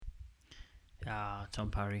Ah,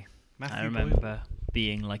 Tom Parry. Matthew I remember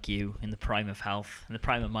being like you in the prime of health, in the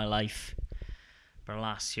prime of my life. But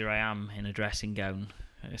alas, here I am in a dressing gown,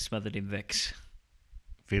 smothered in Vicks,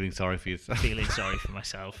 Feeling sorry for yourself. feeling sorry for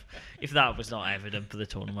myself. If that was not evident for the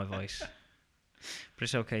tone of my voice. But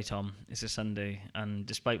it's okay, Tom. It's a Sunday, and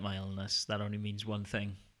despite my illness, that only means one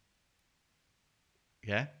thing.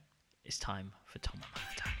 Yeah? It's time for Tom and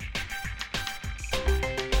Matt Attack.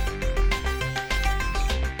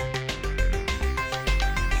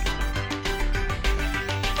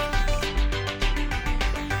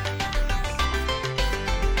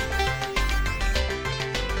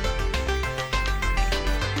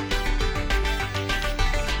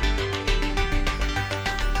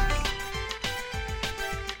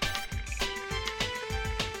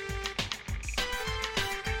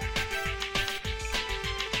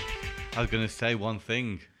 I was going to say one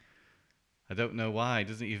thing. I don't know why. It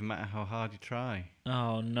doesn't even matter how hard you try.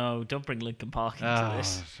 Oh no, don't bring Linkin Park into Oh,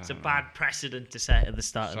 this. It's a sorry. bad precedent to set at the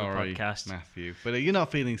start Sorry, of the podcast. Matthew. But you're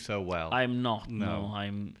not feeling so well. I'm not. No. No,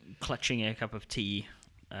 I'm clutching a cup of tea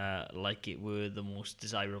like it were the most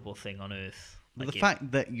desirable thing on earth. But Like the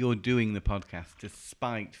fact that you're doing the podcast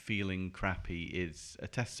despite feeling crappy is a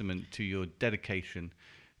testament to your dedication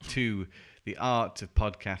to the art of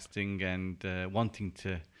podcasting and wanting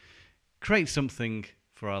to create something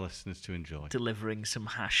for our listeners to enjoy. delivering some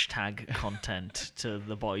hashtag content to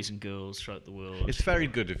the boys and girls throughout the world. It's very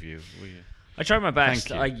good of you. I try my best.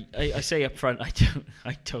 Thank I say up front, I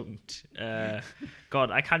don't.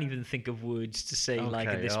 God, I can't even think of words to say like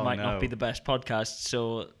Okay, this oh might not be no. the best podcast.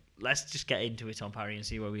 So let's just get into it, Tom Parry, and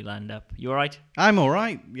see where we land up. You all right? I'm all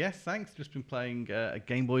right. Yes, thanks. Just been playing a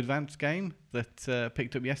Game Boy Advance game that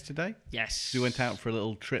picked up yesterday. Yes. We went out for a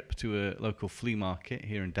little trip to a local flea market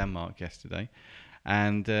here in Denmark yesterday.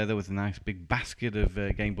 And there was a nice big basket of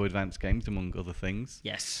Game Boy Advance games, among other things.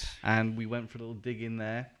 Yes. And we went for a little dig in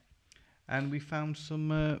there. And we found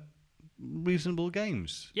some reasonable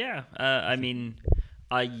games. Yeah. I mean,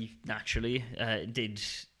 I naturally did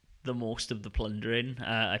the most of the plundering.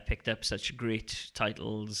 I picked up such great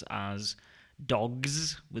titles as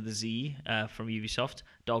Dogs with a Z from Ubisoft,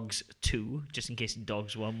 Dogs 2, just in case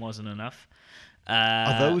Dogs 1 wasn't enough.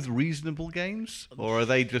 Are those reasonable games? Or are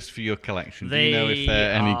they just for your collection? Do you know if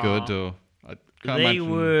they're any good? Or I can't They imagine.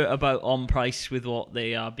 were about on price with what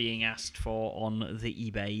they are being asked for on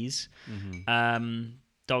the eBays.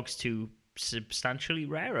 Dogs 2 substantially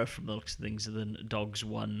rarer from the looks of things than Dogs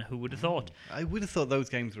 1. Who would have thought? I would have thought those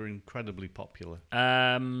games were incredibly popular.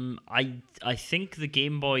 I think the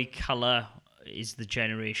Game Boy Color is the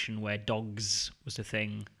generation where Dogs was a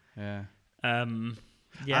thing. Yeah.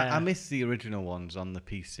 Yeah. I miss the original ones on the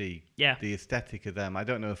PC. Yeah. The aesthetic of them. I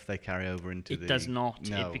don't know if they carry over into It the... does not.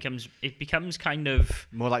 No. It becomes kind of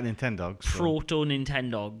More like Nintendogs. proto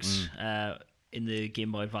Nintendogs in the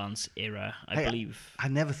Game Boy Advance era, I believe. I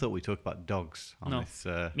never thought we'd talk about dogs on No. this...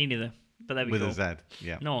 Me neither. But there we with go. a Z,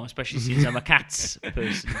 yeah. No, especially since I'm a cats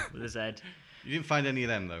person with a Z. You didn't find any of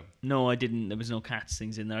them, though? No, I didn't. There was no cats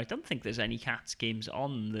things in there. I don't think there's any cats games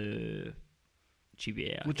on the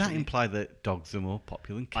GBA. Actually. Would that imply that dogs are more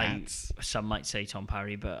popular than cats? Some might say Tom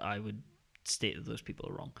Parry, but I would state that those people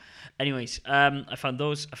are wrong. Anyways, I found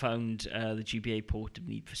those. I found the GBA port of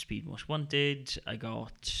Need for Speed Most Wanted. I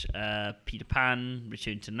got Peter Pan,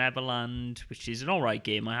 Return to Neverland, which is an alright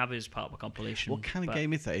game. I have it as part of a compilation. What kind of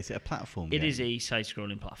game is that? Is it a platform It game? is a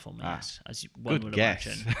side-scrolling platform, yes, as one good would guess.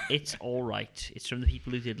 imagine. It's alright. It's from the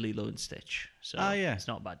people who did Lilo and Stitch, so yeah. it's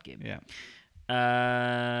not a bad game. Yeah.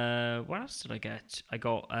 What else did I get? I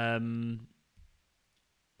got I can't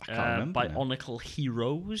remember now. Bionicle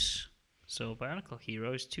Heroes. So Bionicle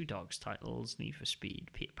Heroes, 2 Dogs titles, Need for Speed,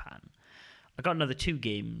 Peter Pan. I got another 2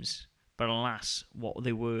 games, but alas, what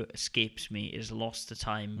they were escapes me is lost to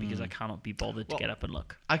time because I cannot be bothered to get up and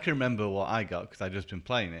look. I can remember what I got because I've just been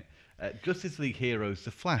playing it. Justice League Heroes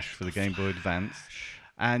The Flash for the Game Boy Advance.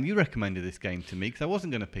 And you recommended this game to me because I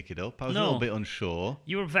wasn't going to pick it up. I was a little bit unsure.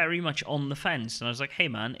 You were very much on the fence, and I was like, hey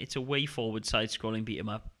man, it's a way forward side-scrolling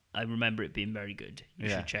beat-em-up. I remember it being very good. You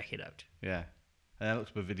should check it out. Yeah. And I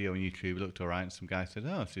looked up a video on YouTube, it looked alright, and some guy said,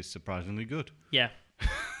 oh, this is surprisingly good. Yeah.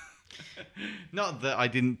 Not that I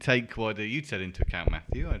didn't take what you said into account,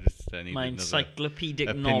 Matthew. I just needed My another encyclopedic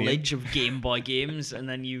opinion. knowledge of Game Boy games, and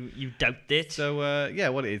then you doubt it. So,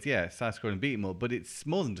 what it is, side-scrolling beat 'em up, but it's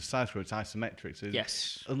more than just side-scroll, it's isometric. So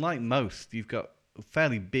Yes. unlike most, you've got a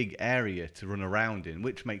fairly big area to run around in,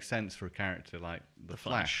 which makes sense for a character like the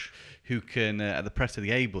Flash, who can, at the press of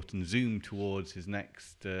the A button, zoom towards his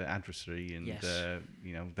next adversary, and Yes.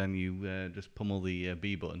 then you just pummel the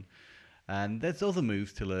B button. And there's other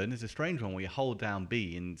moves to learn. There's a strange one where you hold down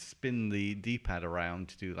B and spin the D-pad around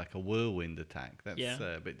to do like a whirlwind attack. That's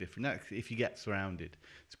a bit different. That's, if you get surrounded,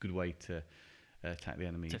 it's a good way to attack the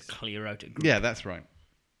enemies. To clear out a group. Yeah, that's right.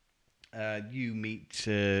 You meet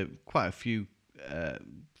quite a few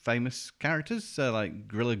famous characters, like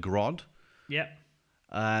Gorilla Grodd. Yeah.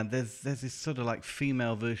 There's this sort of like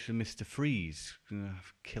female version of Mr. Freeze,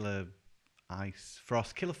 Killer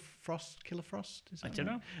Frost. Is that I don't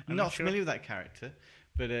know. I'm not familiar with that character,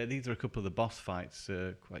 but these are a couple of the boss fights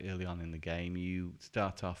quite early on in the game. You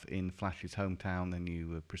start off in Flash's hometown, then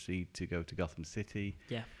you proceed to go to Gotham City.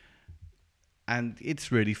 Yeah. And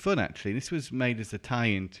it's really fun, actually. This was made as a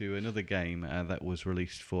tie-in to another game that was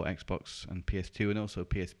released for Xbox and PS2 and also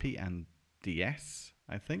PSP and DS,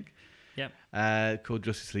 I think. Yeah. Called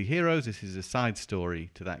Justice League Heroes. This is a side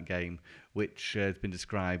story to that game, which has been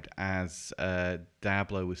described as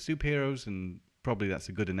Diablo with superheroes, and probably that's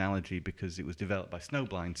a good analogy because it was developed by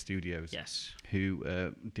Snowblind Studios. Yes.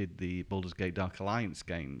 Who did the Baldur's Gate Dark Alliance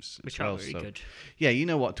games. Which are very good. Yeah, you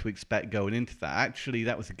know what to expect going into that. Actually,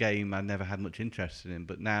 that was a game I never had much interest in,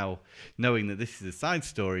 but now knowing that this is a side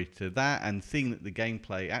story to that and seeing that the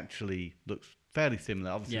gameplay actually looks fairly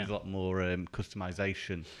similar, obviously there's a lot more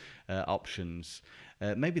customization options.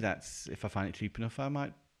 Maybe that's, if I find it cheap enough, I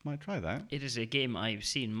might try that. It is a game I've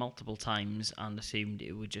seen multiple times and assumed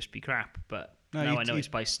it would just be crap, but now I know it's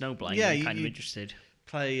by Snowblind. I'm kind of interested.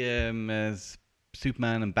 Play as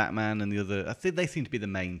Superman and Batman and the other. I think they seem to be the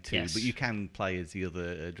main two, but you can play as the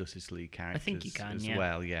other Justice League characters. I think you can as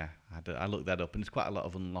well. Yeah, I looked that up, and there's quite a lot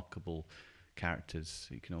of unlockable characters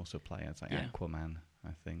you can also play as, like Aquaman,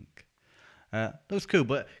 I think. That was cool,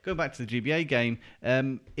 but going back to the GBA game,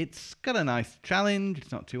 it's got a nice challenge.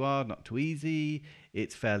 It's not too hard, not too easy.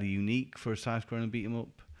 It's fairly unique for a side-scrolling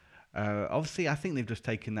beat-em-up. Obviously, I think they've just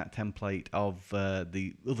taken that template of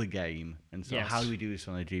the other game, and so how do we do this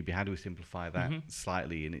on a GBA? How do we simplify that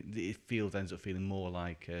slightly? And it ends up feeling more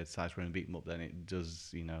like a side-scrolling beat-em-up than it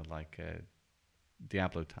does, like a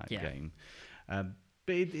Diablo-type game. But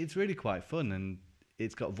it's really quite fun, and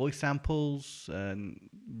it's got voice samples and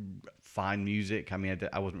fine music. I mean,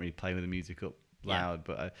 I wasn't really playing with the music up loud,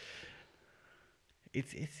 but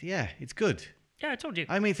it's good. Yeah, I told you.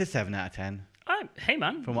 I mean, it's a 7 out of 10. Hey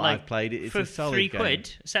man, from what I've played, it's a solid game. For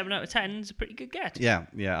 £3, 7 out of 10 is a pretty good get. Yeah.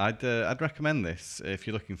 I'd recommend this if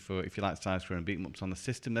you like side-scrolling beat 'em ups on the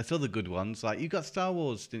system. There's other good ones, like you got Star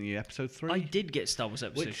Wars, didn't you? Episode 3. I did get Star Wars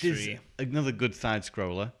Episode 3, which is another good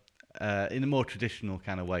side-scroller. In a more traditional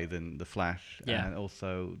kind of way than the Flash. Yeah. And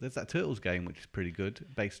also, there's that Turtles game, which is pretty good,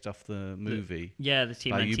 based off the movie. the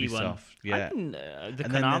TMNT one. Yeah. The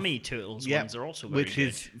Konami Turtles ones are also very good. Which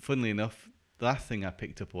is, funnily enough, the last thing I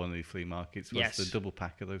picked up on one of the flea markets was the double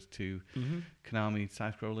pack of those two Konami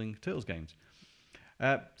side-scrolling Turtles games.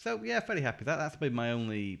 Fairly happy. That's been my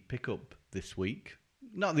only pickup this week.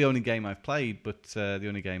 Not the only game I've played, but the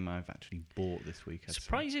only game I've actually bought this week.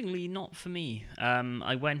 Surprisingly, not for me.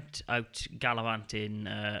 I went out gallivanting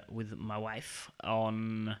with my wife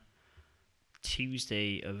on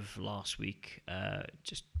Tuesday of last week,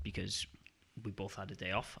 just because we both had a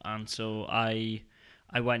day off, and so I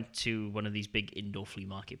went to one of these big indoor flea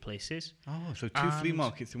market places. Oh, so two flea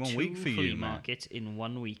markets in 1 week for you, flea market in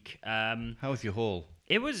 1 week. How was your haul?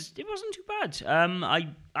 It wasn't too bad.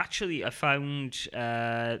 I found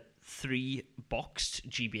 3 boxed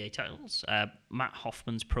GBA titles. Matt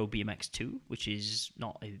Hoffman's Pro BMX 2, which is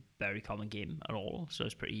not a very common game at all, so I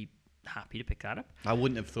was pretty happy to pick that up. I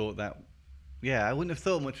wouldn't have thought that. Yeah, I wouldn't have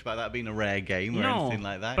thought much about that being a rare game or anything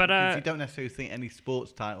like that. But because you don't necessarily think any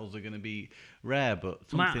sports titles are going to be rare,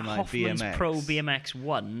 but something Matt like Hoffman's BMX. Pro BMX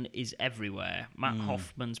 1 is everywhere. Matt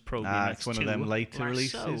Hoffman's Pro BMX 2. It's one of them later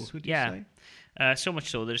releases, would you say? So much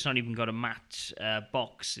so that it's not even got a matte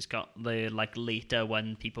box. It's got the later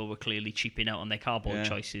when people were clearly cheaping out on their cardboard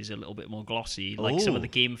choices, a little bit more glossy, like some of the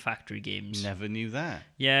Game Factory games. Never knew that.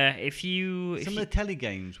 Yeah, some of the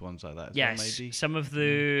telegames ones like that. Yes, well, maybe.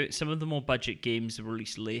 some of the more budget games that were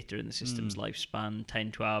released later in the system's lifespan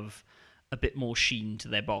tend to have a bit more sheen to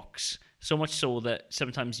their box. So much so that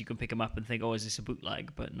sometimes you can pick them up and think, oh, is this a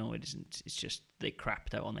bootleg? But no, it isn't. It's just they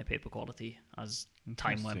crapped out on their paper quality as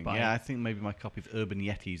time went by. Yeah, I think maybe my copy of Urban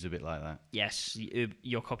Yeti is a bit like that. Yes,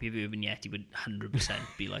 your copy of Urban Yeti would 100%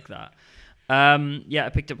 be like that. I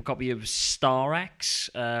picked up a copy of Star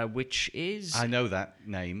X, which is... I know that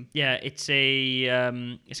name. Yeah, it's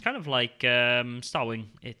it's kind of like Starwing.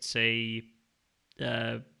 It's a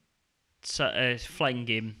flying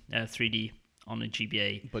game, 3D on a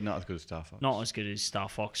GBA. But not as good as Star Fox. Not as good as Star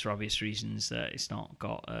Fox for obvious reasons. That it's not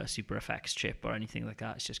got a Super FX chip or anything like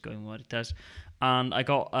that. It's just going what it does. And I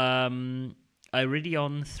got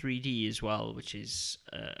Iridion 3D as well, which is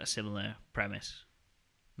a similar premise.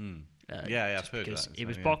 Yeah, I've heard Because that. it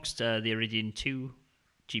was yeah. boxed. The Iridion 2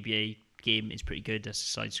 GBA game is pretty good as a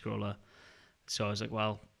side scroller. So I was like,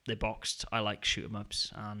 well, they're boxed. I like shoot 'em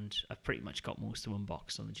ups, and I've pretty much got most of them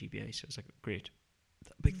boxed on the GBA. So I was like, great.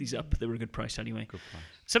 Pick these up. They were a good price anyway. Good price.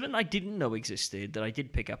 Something I didn't know existed that I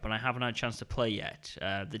did pick up and I haven't had a chance to play yet.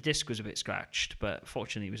 The disc was a bit scratched, but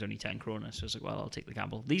fortunately it was only 10 krona, so I was like, well, I'll take the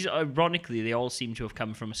gamble. These, ironically, they all seem to have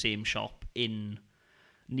come from the same shop in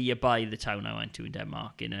nearby the town I went to in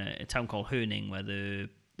Denmark, in a town called Herning, where the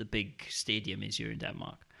big stadium is here in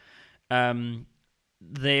Denmark.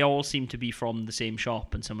 They all seem to be from the same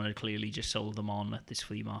shop, and someone had clearly just sold them on at this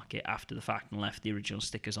flea market after the fact and left the original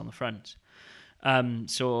stickers on the front.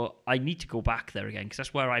 So I need to go back there again, because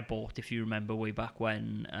that's where I bought, if you remember way back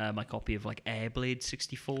when, my copy of like Airblade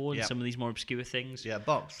 64 and some of these more obscure things. Yeah,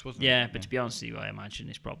 box, wasn't it? Yeah, but to be honest with you, I imagine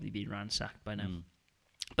it's probably been ransacked by now.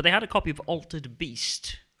 But they had a copy of Altered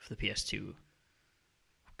Beast for the PS2.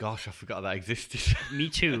 Gosh, I forgot that existed. Me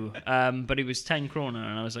too. But it was 10 krona,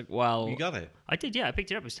 and I was like, well... You got it? I did, yeah. I picked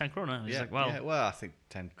it up. It was 10 krona. I was like, well... Yeah, well, I think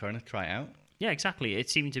 10 krona, try it out. Yeah, exactly. It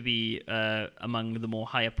seemed to be among the more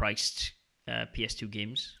higher-priced PS2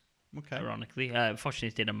 games. Okay. Ironically, fortunately,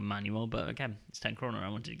 it did a manual, but again, it's 10 krona. I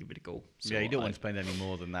wanted to give it a go. So yeah, you don't want to spend any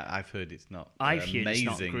more than that. I've heard it's not. I've amazing. heard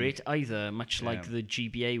it's not great either. Much like the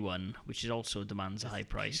GBA one, which also demands a high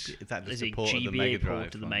price. Is that There's the a port of the GBA Mega port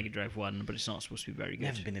Drive to the one? Mega Drive one, but it's not supposed to be very good.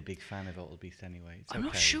 Never been a big fan of Altered Beast anyway. It's I'm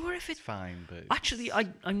not okay. sure if it's fine, but actually,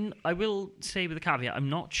 I will say with a caveat, I'm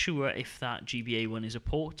not sure if that GBA one is a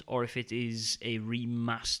port or if it is a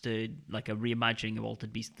remastered, like a reimagining of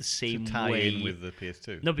Altered Beast the same to tie way. in with the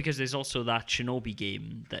PS2. No, because there's also that Shinobi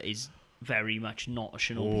game that is very much not a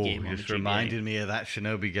Shinobi game on the just GBA. reminded me of that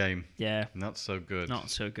Shinobi game. Yeah. Not so good.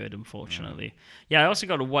 Not so good, unfortunately. Yeah, I also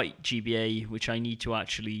got a white GBA, which I need to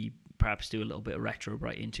actually perhaps do a little bit of retro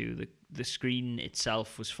bright into. The screen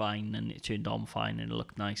itself was fine, and it turned on fine, and it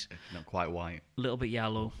looked nice. Not quite white. A little bit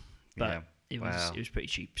yellow, but Yeah. it Wow. was pretty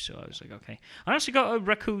cheap, so I was like, okay. I also got a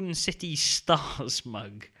Raccoon City Stars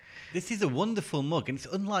mug. This is a wonderful mug, and it's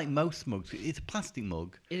unlike most mugs. It's a plastic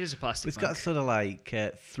mug. It is a plastic It's mug. got sort of like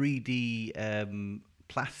 3D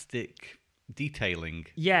plastic detailing.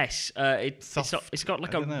 Yes, it's Soft, got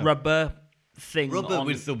like I a don't know. rubber thing. Rubber on,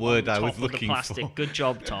 was the word on I was top of the looking plastic. for. Good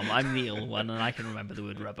job, Tom. I'm Neil, one, and I can remember the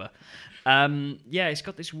word rubber. Yeah, it's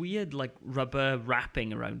got this weird like rubber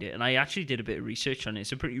wrapping around it, and I actually did a bit of research on it.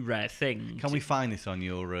 It's a pretty rare thing. Can we find this on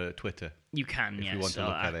your Twitter? You can, if yes. you want to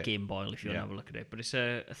look at it. Game Boil, if you want Yeah. to have a look at it. But it's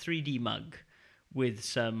a 3D mug with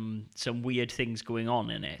some weird things going on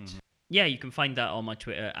in it. Yeah, you can find that on my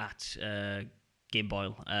Twitter at Game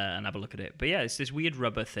Boil and have a look at it. But yeah, it's this weird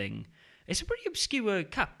rubber thing. It's a pretty obscure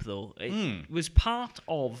cup, though. It was part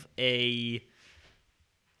of a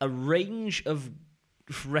range of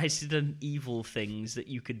Resident Evil things that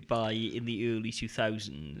you could buy in the early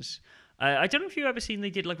 2000s. I don't know if you've ever seen they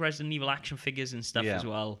did like Resident Evil action figures and stuff as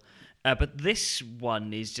well. But this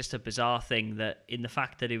one is just a bizarre thing that in the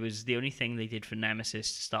fact that it was the only thing they did for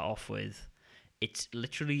Nemesis to start off with, it's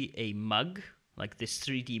literally a mug, like this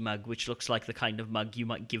 3D mug, which looks like the kind of mug you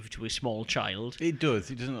might give to a small child. It does.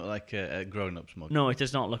 It doesn't look like a grown-up's mug. No, it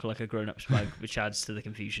does not look like a grown-up's mug, which adds to the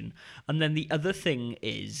confusion. And then the other thing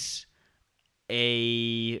is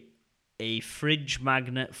a fridge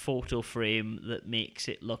magnet photo frame that makes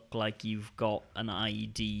it look like you've got an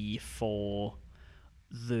ID for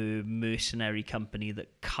the mercenary company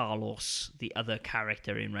that Carlos, the other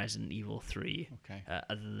character in Resident Evil 3,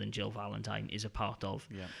 other than Jill Valentine, is a part of.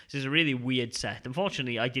 Yeah. So it's a really weird set.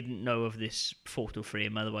 Unfortunately, I didn't know of this photo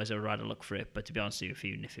frame, otherwise I would rather look for it. But to be honest with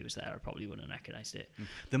you, even if it was there, I probably wouldn't have recognised it.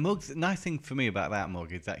 The mug's the nice thing for me about that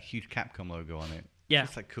mug is that huge Capcom logo on it. Yeah.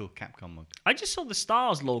 It's like cool Capcom mug. I just saw the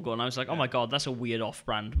Stars logo and I was like, oh my god, that's a weird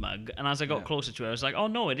off-brand mug. And as I got closer to it, I was like, oh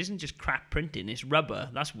no, it isn't just crap printing, it's rubber.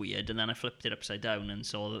 That's weird. And then I flipped it upside down and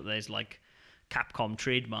saw that there's like Capcom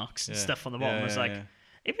trademarks and stuff on the bottom. I was like,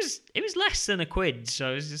 it was less than £1, so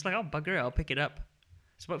I was just like, oh bugger it, I'll pick it up.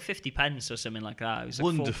 It's about 50p or something like that. It was like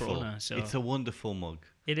Wonderful. 4 krona, so It's a wonderful mug.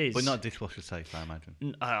 it is. But not dishwasher safe, I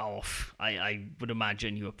imagine. I would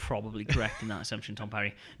imagine you were probably correct in that assumption, Tom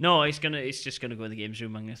Parry. No, it's just gonna go in the games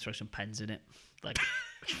room. I'm gonna throw some pens in it. Like,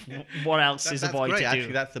 what else is a boy great. to do?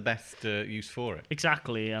 Actually, that's the best use for it.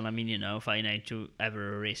 Exactly, and I mean, you know, if I need to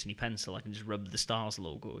ever erase any pencil, I can just rub the Stars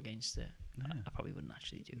logo against it. I probably wouldn't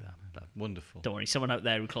actually do that. But Wonderful. don't worry, someone out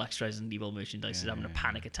there who collects Resident Evil merchandise is having a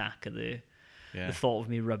panic attack at the thought of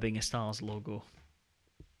me rubbing a Stars logo.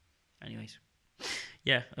 Anyways,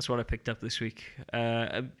 yeah, that's what I picked up this week.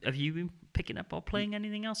 Have you been picking up or playing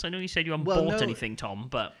anything else? I know you said you haven't bought anything, Tom,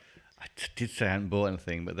 but did say I hadn't bought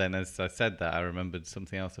anything, but then as I said that, I remembered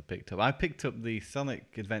something else I picked up. I picked up the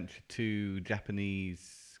Sonic Adventure 2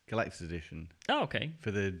 Japanese Collector's Edition Oh, okay.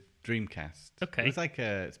 for the Dreamcast. Okay. It was like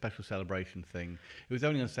a special celebration thing. It was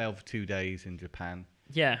only on sale for 2 days in Japan.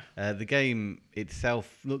 Yeah. The game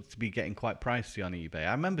itself looked to be getting quite pricey on eBay.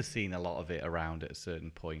 I remember seeing a lot of it around at a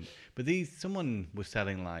certain point. But someone was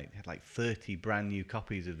selling had 30 brand new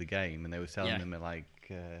copies of the game, and they were selling them at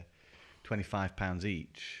 £25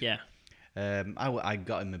 each. Yeah. I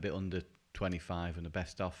got him a bit under 25 and the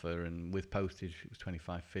best offer, and with postage it was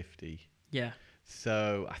 25.50. Yeah.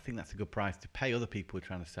 So I think that's a good price to pay. Other people are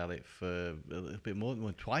trying to sell it for a little bit more,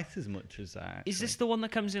 twice as much as that. Actually. Is this the one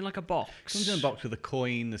that comes in like a box? Comes in a box with a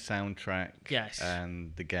coin, the soundtrack, Yes,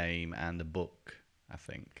 and the game and the book, I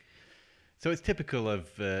think. So it's typical of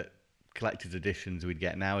collector's editions we'd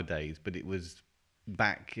get nowadays, but it was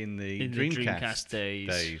back in the Dreamcast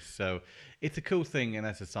days. So it's a cool thing, and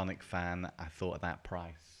as a Sonic fan, I thought at that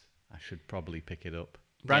price I should probably pick it up.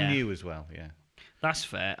 Brand new as well, yeah. That's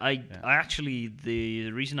fair. I actually,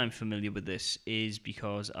 the reason I'm familiar with this is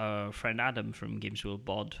because our friend Adam from Games World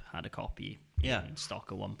Bod had a copy in stock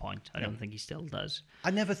at one point. I don't think he still does.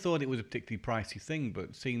 I never thought it was a particularly pricey thing,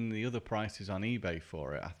 but seeing the other prices on eBay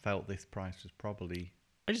for it, I felt this price was probably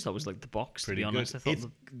I just thought it was like the box, to be pretty honest. good. I thought It's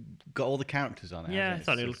got all the characters on it. I hasn't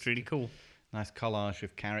thought it looked really cool. Nice collage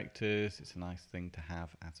of characters. It's a nice thing to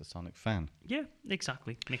have as a Sonic fan. Yeah,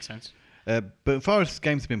 exactly. Makes sense. But as far as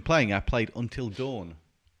games I've been playing, I played Until Dawn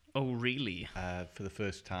Oh, really? for the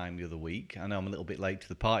first time the other week. I know I'm a little bit late to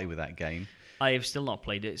the party with that game. I have still not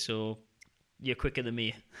played it, so you're quicker than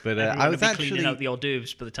me. But I was be actually cleaning out the hors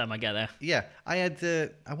d'oeuvres by the time I get there. Yeah, I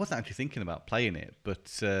wasn't actually thinking about playing it,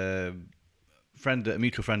 but a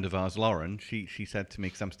mutual friend of ours, Lauren, she said to me,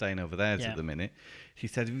 because I'm staying over theirs at the minute, she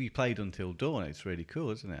said, have you played Until Dawn? It's really cool,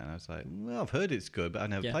 isn't it? And I was like, well, I've heard it's good, but I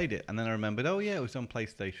never played it. And then I remembered, oh yeah, it was on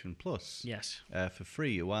PlayStation Plus for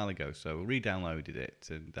free a while ago, so re-downloaded it.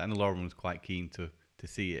 And Lauren was quite keen to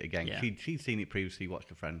see it again. Yeah. She'd seen it previously, watched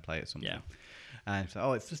a friend play it something. Yeah. And so,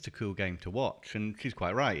 oh, it's just a cool game to watch. And she's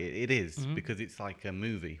quite right, it is, because it's like a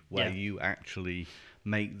movie where you actually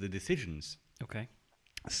make the decisions. Okay.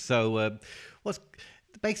 So, what's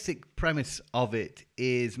the basic premise of it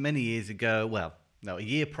is many years ago, a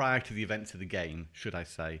year prior to the events of the game, should I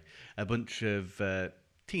say, a bunch of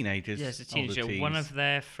teenagers. Yes, a teenager. One of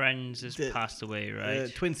their friends has passed away,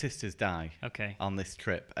 right? Twin sisters die on this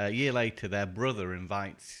trip. A year later, their brother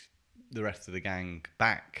invites the rest of the gang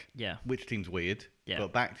back, which seems weird,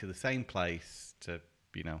 but back to the same place to,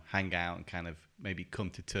 hang out and kind of maybe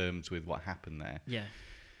come to terms with what happened there. Yeah.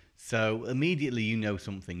 So immediately you know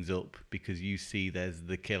something's up because you see there's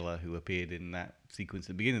the killer who appeared in that sequence at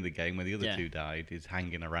the beginning of the game where the other two died is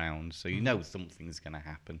hanging around. So you know something's going to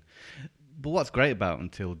happen. But what's great about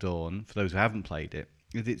Until Dawn, for those who haven't played it,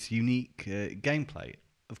 is its unique gameplay.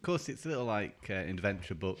 Of course, it's a little like an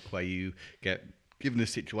adventure book where you get given a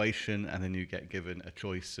situation and then you get given a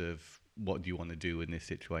choice of what do you want to do in this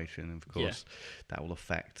situation. And of course, that will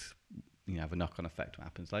affect... have a knock-on effect what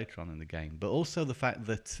happens later on in the game, but also the fact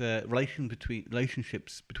that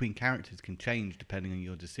relationships between characters can change depending on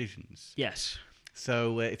your decisions. Yes.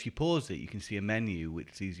 So if you pause it, you can see a menu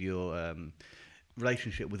which sees your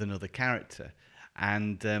relationship with another character,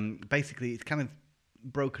 and basically it's kind of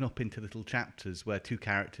broken up into little chapters where two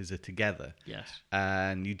characters are together. Yes.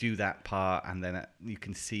 And you do that part, and then you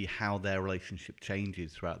can see how their relationship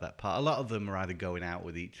changes throughout that part. A lot of them are either going out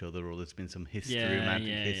with each other, or there's been some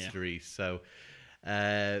romantic history. So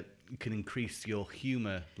you can increase your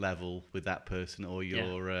humor level with that person, or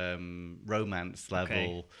your romance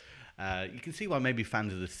level. You can see why maybe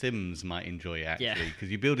fans of The Sims might enjoy it, actually, because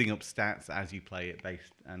you're building up stats as you play it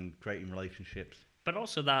and creating relationships. But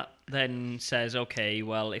also that then says, okay,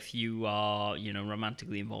 well, if you are,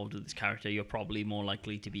 romantically involved with this character, you're probably more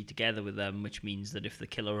likely to be together with them, which means that if the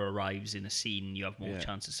killer arrives in a scene, you have more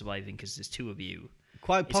chance of surviving because there's two of you.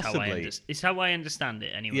 Quite possibly. It's how I understand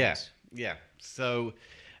it, anyways. Yeah. So,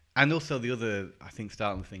 and also the other, I think,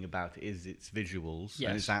 startling thing about it is its visuals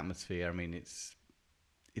and its atmosphere. I mean, it's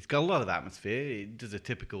got a lot of atmosphere. It does a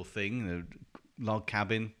typical thing, log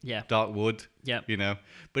cabin, dark wood,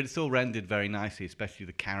 but it's all rendered very nicely, especially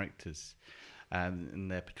the characters, and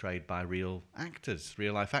they're portrayed by real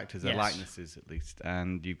life actors, their likenesses at least.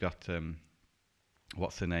 And you've got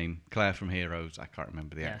what's her name, Claire from Heroes. I can't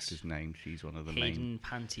remember the actor's name. She's one of the main. Hayden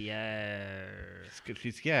Panettiere.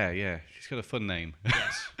 She's got a fun name.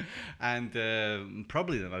 Yes. And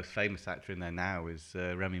probably the most famous actor in there now is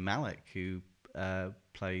Rami Malek, who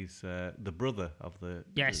plays the brother of the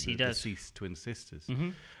Yes, he does. deceased twin sisters,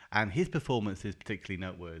 Mhm. and his performance is particularly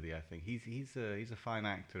noteworthy. I think he's a fine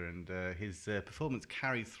actor, and his performance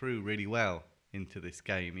carries through really well into this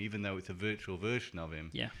game, even though it's a virtual version of him.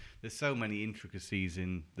 Yeah. There's so many intricacies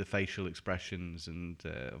in the facial expressions and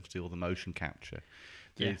obviously all the motion capture.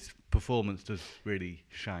 Yeah. His performance does really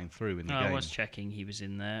shine through in the game. I was checking; he was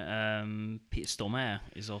in there. Peter Stormare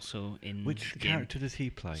is also in. Which the game. character does he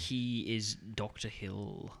play? He is Dr.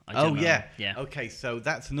 Hill. I Oh don't know. yeah, Yeah. Okay, so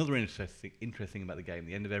that's another interesting about the game.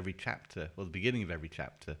 The end of every chapter, or the beginning of every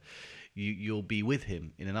chapter, you'll be with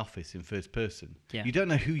him in an office in first person. Yeah. You don't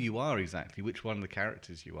know who you are exactly, which one of the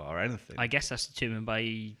characters you are, or anything. I guess that's determined by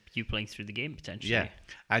you playing through the game potentially. Yeah,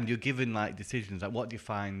 and you're given like decisions like what do you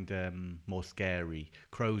find more scary,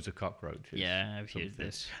 crows or cockroaches? Yeah, I've heard Something.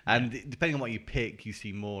 this. And depending on what you pick, you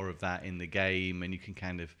see more of that in the game, and you can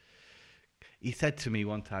kind of. He said to me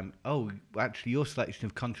one time, "Oh, actually, your selection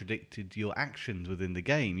have contradicted your actions within the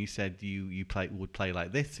game. You said you would play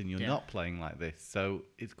like this, and you're not playing like this." So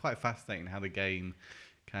it's quite fascinating how the game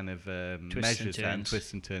kind of measures that and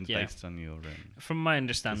twists and turns based on your. From my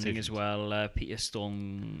understanding decisions. as well, Peter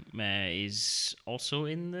Stormare is also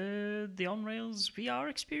in the On Rails VR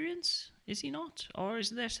experience. Is he not, or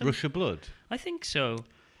is there some? Rush of Blood. I think so.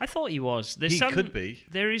 I thought he was. He could be.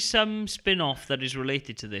 There is some spin-off that is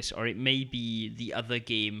related to this, or it may be the other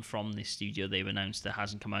game from this studio they've announced that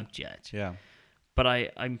hasn't come out yet. Yeah. But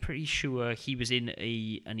I'm pretty sure he was in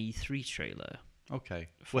an E3 trailer. Okay.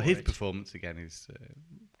 Well, his performance again is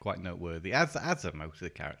quite noteworthy, as are most of the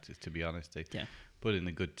characters. To be honest, they put in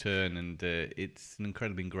a good turn, and it's an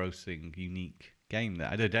incredibly engrossing, unique game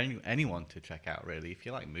that I don't anyone to check out really if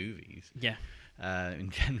you like movies. Yeah. In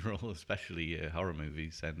general, especially horror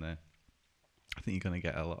movies, and I think you're going to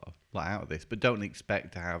get a lot out of this. But don't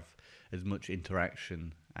expect to have as much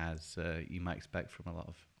interaction as you might expect from a lot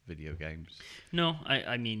of video games. No,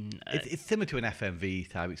 I mean... it's similar to an FMV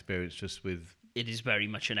type experience, just with... It is very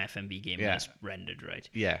much an FMV game that's rendered, right?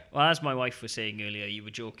 Yeah. Well, as my wife was saying earlier, you were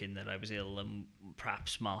joking that I was ill, and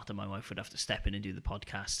perhaps Martha, my wife, would have to step in and do the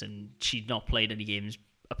podcast, and she'd not played any games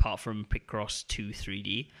apart from Picross 2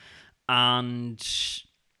 3D. And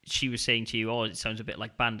she was saying to you, "Oh, it sounds a bit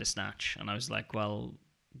like Bandersnatch," and I was like, "Well,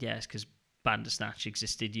 yes, because Bandersnatch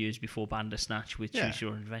existed years before Bandersnatch with Choose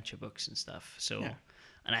Your Own Adventure books and stuff. So,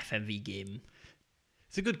 an FMV game.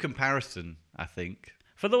 It's a good comparison, I think.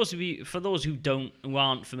 For those who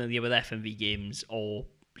aren't familiar with FMV games or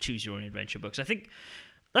Choose Your Own Adventure books, I think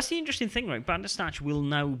that's the interesting thing, right? Bandersnatch will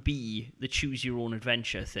now be the Choose Your Own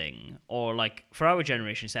Adventure thing. Or, like, for our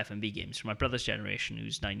generation, it's FMV games. For my brother's generation,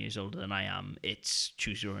 who's 9 years older than I am, it's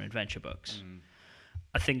Choose Your Own Adventure books.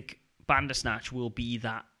 I think Bandersnatch will be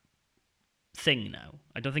that thing now.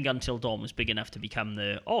 I don't think Until Dawn was big enough to become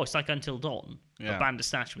it's like Until Dawn. Yeah. But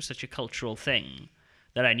Bandersnatch was such a cultural thing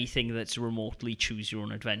that anything that's remotely Choose Your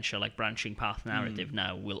Own Adventure, like branching path narrative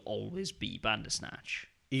now, will always be Bandersnatch.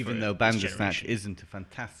 Even though Bandersnatch isn't a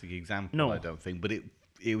fantastic example, I don't think, but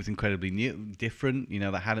it was incredibly different. You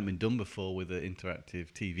know, that hadn't been done before with an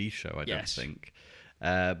interactive TV show. I don't think.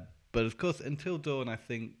 But of course, Until Dawn, I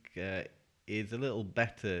think, is a little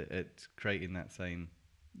better at creating that same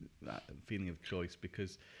feeling of choice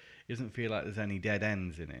because it doesn't feel like there's any dead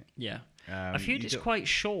ends in it. Yeah, I feel it's quite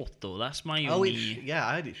short though. That's my only.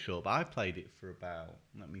 I had it short, but I played it for about,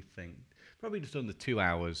 let me think, probably just under 2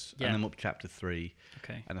 hours, and I'm up chapter 3.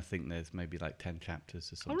 Okay. And I think there's maybe like 10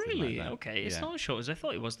 chapters or something. Oh, really? Like that. Okay. It's not as short as I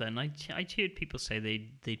thought it was then. I heard people say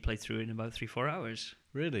they'd play through it in about 3-4 hours.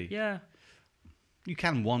 Really? Yeah. You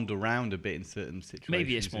can wander around a bit in certain situations.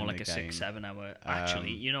 Maybe it's more like a 6-7 hour.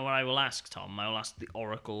 Actually, you know what I will ask, Tom? I will ask the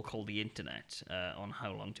oracle called the internet on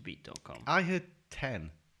howlongtobeat.com. I heard 10.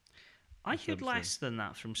 I heard less than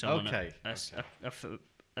that from someone, Okay.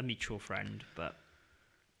 A mutual friend, but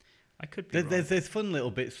I could be wrong. There's fun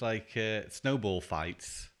little bits like snowball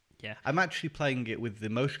fights. Yeah. I'm actually playing it with the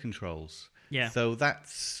motion controls. Yeah. So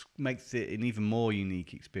that makes it an even more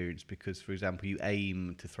unique experience because, for example, you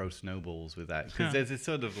aim to throw snowballs with that. Because there's this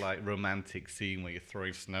sort of like romantic scene where you're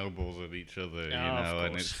throwing snowballs at each other,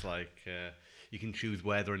 and it's like you can choose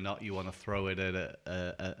whether or not you want to throw it at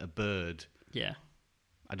a bird. Yeah.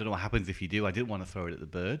 I don't know what happens if you do. I didn't want to throw it at the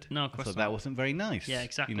bird. No, of course not. That wasn't very nice. Yeah,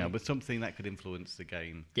 exactly. But something that could influence the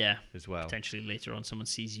game. Yeah. As well. Potentially later on, someone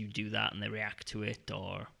sees you do that and they react to it,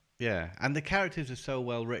 or. Yeah, and the characters are so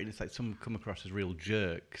well written. It's like some come across as real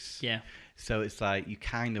jerks. Yeah. So it's like you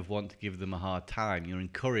kind of want to give them a hard time. You're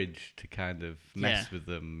encouraged to kind of mess with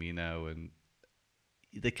them, and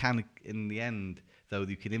they kind of, in the end, though,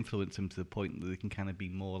 you can influence them to the point that they can kind of be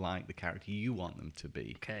more like the character you want them to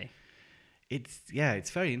be. Okay.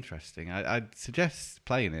 it's very interesting. I'd suggest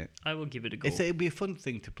playing it. I will give it a go. It'd be a fun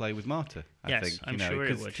thing to play with Marta. I Yes, think. I'm sure it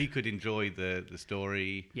because would. she could enjoy the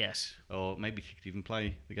story. Yes, Or maybe she could even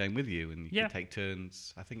play the game with you, and you Yeah. could take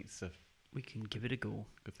turns. I think it's a we can give it a go.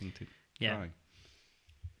 good thing to Yeah. try.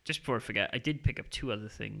 Just before I forget, I did pick up 2 other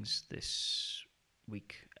things this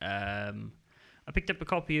week. I picked up a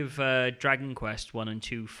copy of Dragon Quest 1 and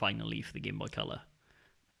 2 finally for the Game Boy Color.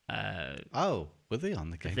 Were they on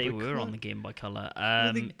the Game They Boy were Color? on the Game Boy Color.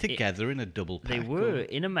 Were they together in a double pack? They were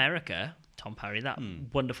in America, Tom Parry, that Hmm.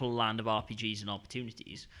 wonderful land of RPGs and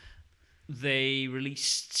opportunities. They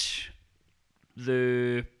released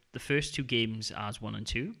the first 2 games as 1 and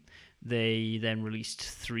 2. They then released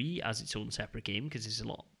 3 as its own separate game because it's a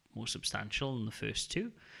lot more substantial than the first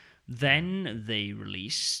 2. Then they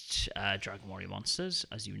released Dragon Warrior Monsters,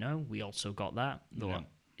 as you know. We also got that, though Yeah.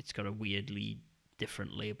 it's got a weirdly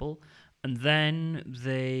different label. And then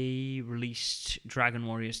they released Dragon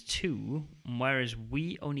Warriors 2, whereas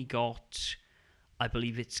we only got, I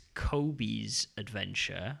believe it's Kobe's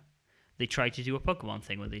Adventure. They tried to do a Pokemon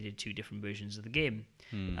thing where they did 2 different versions of the game.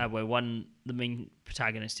 Where the main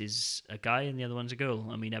protagonist is a guy and the other one's a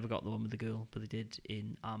girl. And we never got the one with the girl, but they did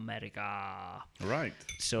in America. Right.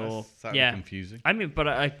 So, That's yeah. confusing. I mean, but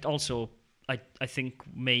I think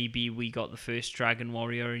maybe we got the first Dragon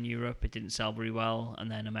Warrior in Europe. It didn't sell very well,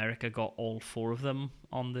 and then America got all 4 of them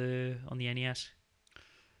on the NES.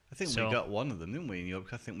 I think So- we got one of them, didn't we, in Europe?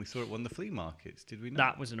 I think we saw it at one of the flea markets, did we not?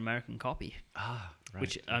 That was an American copy, Right.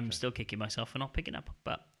 which I'm okay. still kicking myself for not picking up,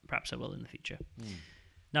 but perhaps I will in the future.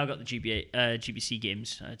 Now I've got the GBC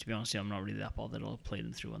games. To be honest, I'm not really that bothered. I'll play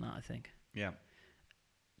them through on that, I think. Yeah.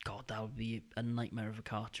 God, that would be a nightmare of a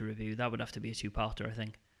card to review. That would have to be a 2-parter, I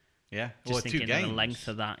think. Yeah. Just Well, thinking 2 of games. the length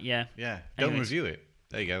of that, yeah. Yeah. Don't Anyways. review it.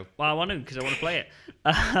 There you go. Well, I want to because I want to play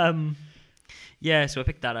it. Yeah, so I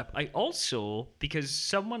picked that up. I also, because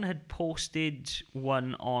someone had posted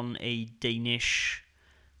one on a Danish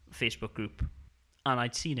Facebook group, and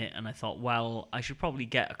I'd seen it, and I thought, well, I should probably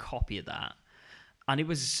get a copy of that. And it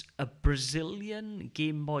was a Brazilian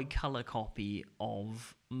Game Boy Color copy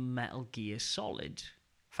of Metal Gear Solid,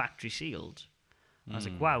 factory sealed. I was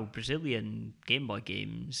like, wow, Brazilian Game Boy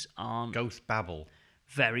games aren't Ghost Babel.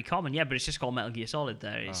 very common. Yeah, but it's just called Metal Gear Solid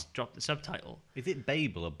there. It's dropped the subtitle. Is it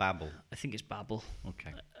Babel or Babel? I think it's Babel.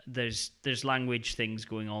 Okay. There's language things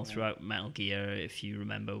going on throughout Metal Gear, if you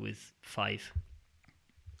remember, with 5.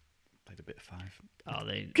 Played a bit of 5.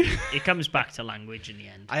 It comes back to language in the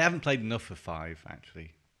end. I haven't played enough of 5,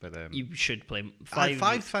 actually. But You should play 5.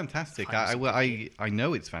 5's fantastic. Five's a good I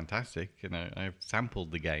know it's fantastic. I've sampled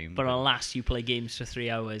the game. But alas, you play games for 3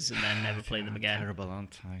 hours and then never play them again. Terrible,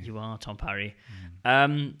 aren't I? You are, Tom Parry.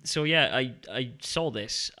 So yeah, I saw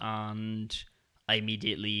this and I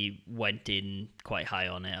immediately went in quite high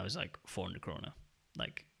on it. I was like, 400 krona.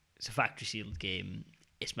 Like, it's a factory sealed game.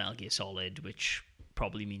 It's Metal Gear Solid, which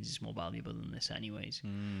probably means it's more valuable than this anyways.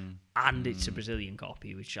 And it's a Brazilian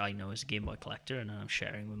copy, which I know as a Game Boy collector and I'm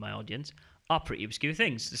sharing with my audience, are pretty obscure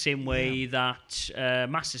things. The same way that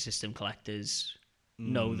Master System collectors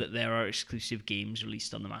know that there are exclusive games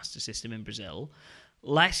released on the Master System in Brazil.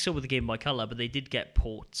 Less so with the Game Boy Color, but they did get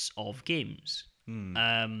ports of games.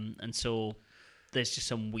 And so there's just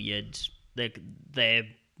some weird... Their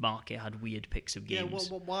market had weird picks of Yeah, games.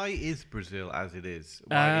 well, why is Brazil as it is?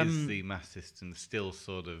 Why is the Master System still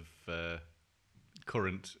sort of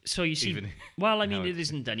current? So you see, even well, I mean, No, it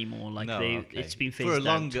isn't anymore. Like No, okay. it's been phased for a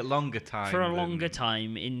out. longer time. For a than- longer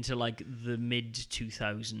time into like the mid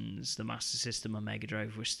 2000s, the Master System and Mega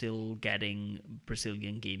Drive were still getting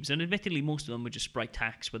Brazilian games, and admittedly, most of them were just sprite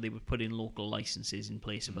packs where they would put in local licenses in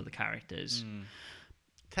place of other characters.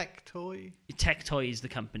 Tectoy. Tectoy is the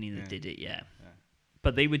company that did it, yeah.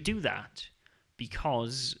 But they would do that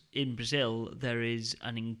because in Brazil there is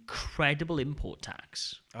an incredible import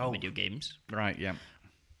tax on video games. Right. Yeah.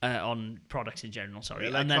 On products in general, sorry.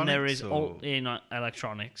 And then there is Electronics in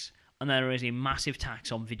electronics, and there is a massive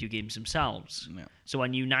tax on video games themselves. Yeah. So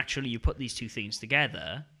when you put these two things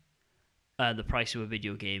together, the price of a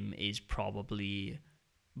video game is probably,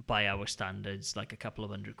 by our standards, like a couple of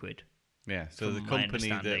 £100. Yeah. So From the my company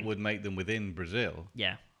that understanding. would make them within Brazil.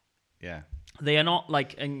 Yeah. Yeah. They are not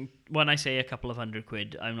like, and when I say a couple of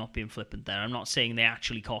 £100, I'm not being flippant there. I'm not saying they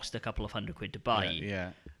actually cost a couple of £100 to buy.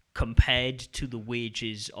 Yeah. Compared to the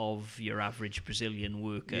wages of your average Brazilian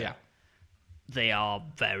worker, Yeah. they are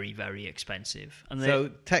very, very expensive. And So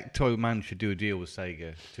Tectoy Man should do a deal with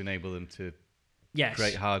Sega to enable them to yes,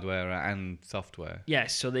 create hardware and software.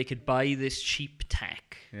 yes, so they could buy this cheap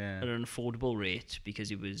tech Yeah. at an affordable rate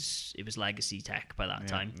because it was legacy tech by that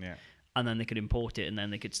time, Yeah. and then they could import it, and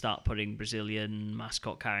then they could start putting Brazilian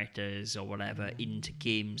mascot characters or whatever into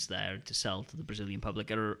games there to sell to the Brazilian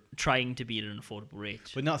public, or trying to be at an affordable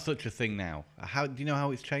rate. But not such a thing now. How do you know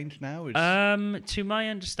how it's changed now? To my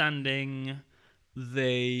understanding,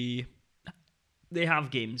 they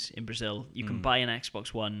have games in Brazil. You can buy an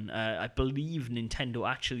Xbox One. I believe Nintendo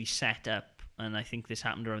actually set up, and I think this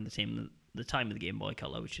happened around the time of the Game Boy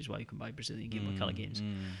Color, which is why you can buy Brazilian Game Boy Color games,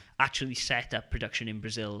 actually set up production in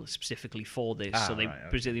Brazil specifically for this, so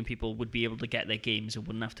Brazilian people would be able to get their games and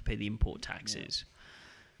wouldn't have to pay the import taxes.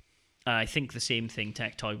 I think the same thing,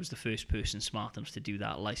 Tectoy was the first person smart enough to do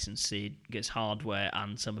that, license its hardware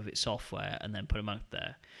and some of its software, and then put them out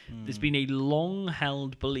there. There's been a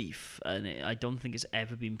long-held belief, and I don't think it's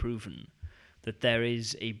ever been proven, that there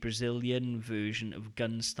is a Brazilian version of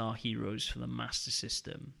Gunstar Heroes for the Master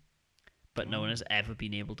System, but no one has ever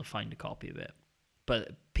been able to find a copy of it.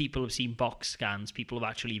 But people have seen box scans. People have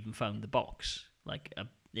actually even found the box, like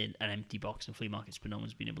an empty box in flea markets, but no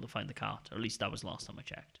one's been able to find the cart. Or at least that was the last time I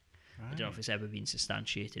checked. Right. I don't know if it's ever been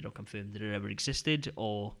substantiated or confirmed that it ever existed,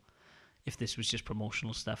 or if this was just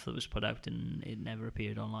promotional stuff that was put out and it never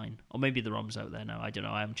appeared online. Or maybe the ROM's out there now. I don't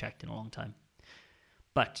know. I haven't checked in a long time.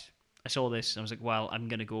 But I saw this and I was like, well, I'm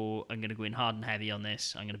gonna go in hard and heavy on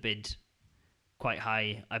this. I'm gonna bid quite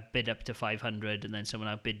high. I bid up to 500, and then someone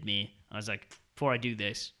outbid me. I was like, before I do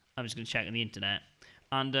this, I'm just going to check on the internet.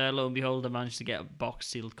 And lo and behold, I managed to get a box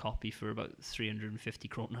sealed copy for about 350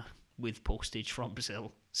 krona with postage from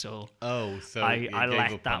Brazil. So I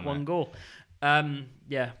let that one go.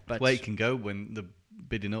 But where it can go when the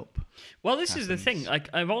bidding up. Well, this is the thing. Like,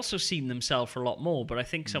 I've also seen them sell for a lot more, but I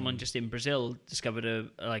think someone just in Brazil discovered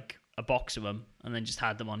a box of them and then just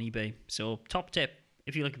had them on eBay. So top tip.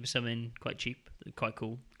 If you're looking for something quite cheap, quite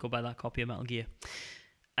cool, go buy that copy of Metal Gear.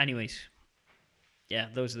 Anyways, yeah,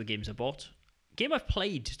 those are the games I bought. Game I've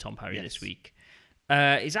played, Tom Parry, this week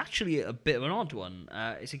is actually a bit of an odd one.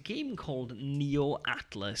 It's a game called Neo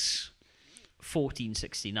Atlas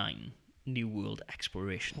 1469, New World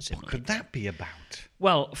Exploration Simulator. What could that be about?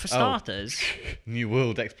 Well, for starters... New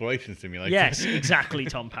World Exploration Simulator. Yes, exactly,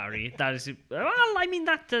 Tom Parry. That is... Well, I mean,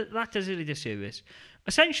 that does it a disservice.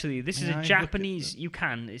 Essentially, this is a Japanese...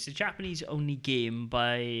 It's a Japanese-only game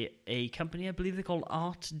by a company, I believe they're called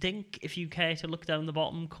Art Dink, if you care to look down the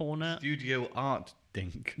bottom corner. Studio Art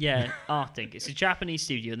Dink. Yeah, Art Dink. It's a Japanese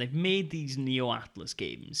studio, and they've made these Neo Atlas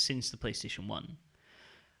games since the PlayStation 1.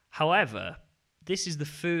 However, this is the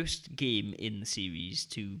first game in the series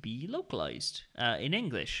to be localized in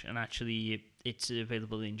English, and actually it's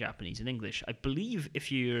available in Japanese and English. I believe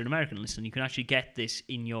if you're an American listener, you can actually get this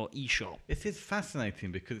in your eShop. This is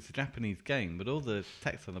fascinating because it's a Japanese game, but all the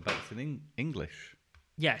text on the back's in English.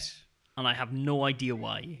 Yes, and I have no idea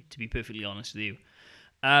why, to be perfectly honest with you.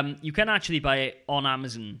 You can actually buy it on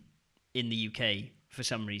Amazon in the UK for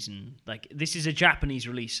some reason. Like, this is a Japanese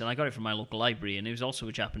release, and I got it from my local library, and it was also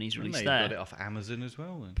a Japanese release there. You got it off Amazon as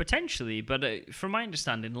well, then? Potentially, but from my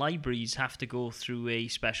understanding, libraries have to go through a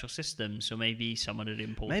special system, so maybe someone had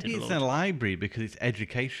imported Maybe it's a library because it's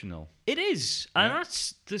educational. It is, and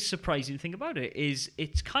that's the surprising thing about it, is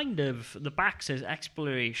it's kind of, the back says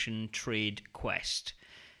Exploration Trade Quest.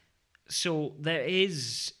 So there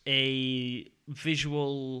is a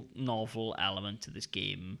visual novel element to this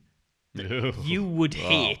game that you would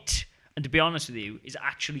hate, and to be honest with you, is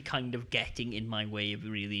actually kind of getting in my way of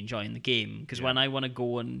really enjoying the game. Because when I want to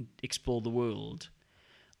go and explore the world,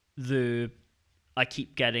 I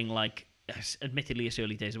keep getting, like, admittedly it's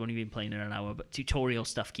early days, I've only been playing in an hour, but tutorial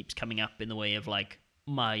stuff keeps coming up in the way of, like,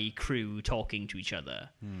 my crew talking to each other.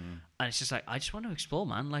 And it's just like, I just want to explore,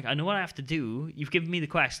 man. Like, I know what I have to do. You've given me the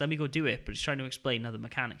quest, let me go do it. But it's trying to explain other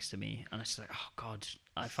mechanics to me, and it's like, oh god,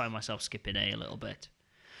 I find myself skipping a little bit.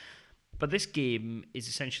 But this game is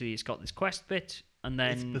essentially, it's got this quest bit, and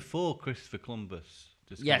then... It's before Christopher Columbus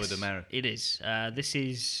discovered America. It is. This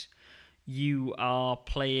is... You are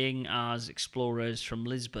playing as explorers from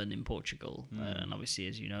Lisbon in Portugal. And obviously,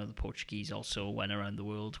 as you know, the Portuguese also went around the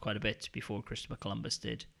world quite a bit before Christopher Columbus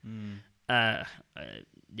did. And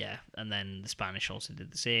then the Spanish also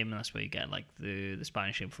did the same, and that's where you get, like, the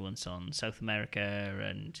Spanish influence on South America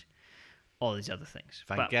and all these other things.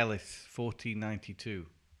 Vangelis, 1492.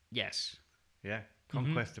 Yes. Yeah.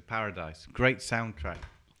 Conquest of Paradise. Great soundtrack.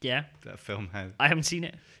 Yeah. That film has. I haven't seen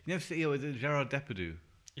it. You never see it with Gerard Depardieu?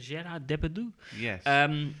 Gerard Depardieu? Yes.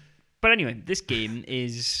 But anyway, this game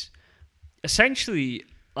is... Essentially,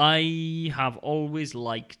 I have always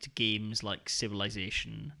liked games like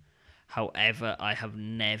Civilization. However, I have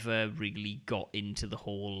never really got into the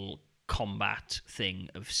whole combat thing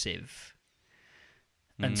of Civ.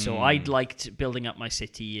 And so I'd liked building up my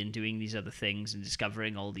city and doing these other things and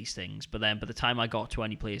discovering all these things. But then by the time I got to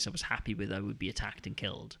any place I was happy with, I would be attacked and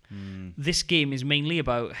killed. This game is mainly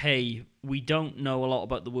about, hey, we don't know a lot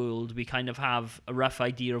about the world. We kind of have a rough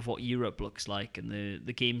idea of what Europe looks like. And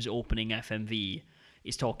the game's opening FMV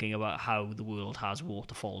is talking about how the world has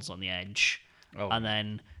waterfalls on the edge. Oh. And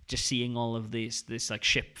then just seeing all of this like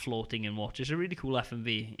ship floating in water is a really cool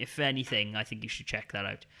FMV. If anything, I think you should check that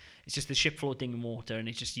out. It's just the ship floating in water, and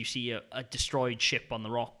it's just you see a destroyed ship on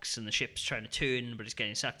the rocks, and the ship's trying to turn, but it's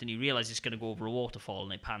getting sucked, and you realise it's going to go over a waterfall,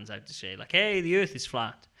 and it pans out to say, like, hey, the Earth is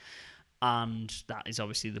flat. And that is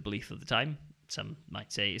obviously the belief of the time. Some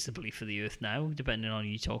might say it's the belief of the Earth now, depending on who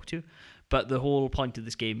you talk to. But the whole point of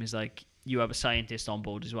this game is, like, you have a scientist on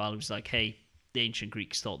board as well who's like, hey, the ancient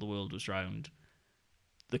Greeks thought the world was round.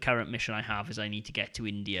 The current mission I have is I need to get to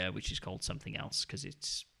India, which is called something else because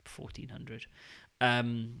it's 1400.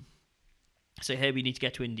 So here we need to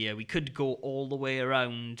get to India. We could go all the way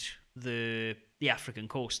around the African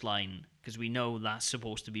coastline because we know that's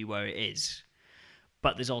supposed to be where it is.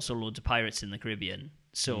 But there's also loads of pirates in the Caribbean.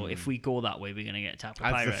 So if we go that way, we're going to get attacked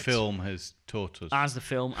by pirates. As the film has taught us. As the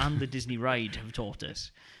film and the Disney ride have taught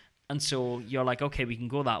us. And so you're like, okay, we can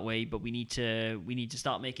go that way, but we need to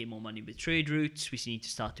start making more money with trade routes. We need to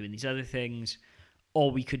start doing these other things. Or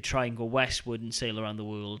we could try and go westward and sail around the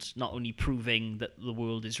world, not only proving that the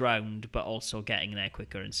world is round, but also getting there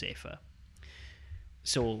quicker and safer.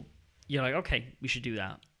 So you're like, okay, we should do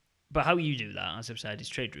that. But how you do that, as I've said, is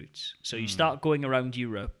trade routes. So you start going around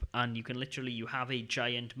Europe, and you have a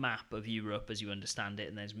giant map of Europe as you understand it,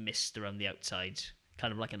 and there's mist around the outside,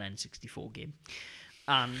 kind of like an N64 game.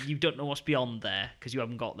 And you don't know what's beyond there, because you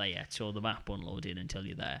haven't got there yet, so the map won't load in until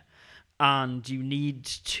you're there. And you need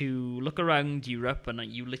to look around Europe, and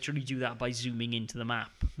you literally do that by zooming into the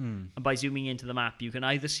map. And by zooming into the map, you can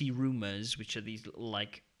either see rumours, which are these little,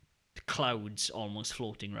 like, clouds almost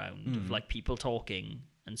floating around of, like, people talking.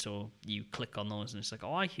 And so you click on those, and it's like,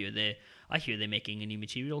 oh, I hear they're making a new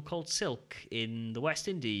material called silk in the West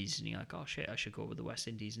Indies. And you're like, oh, shit, I should go over the West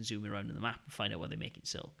Indies and zoom around in the map and find out where they're making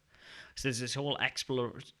silk. So there's this whole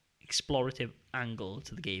explorative angle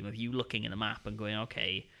to the game of you looking at the map and going,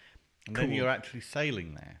 okay... And then you're actually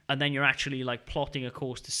sailing there. And then you're actually like plotting a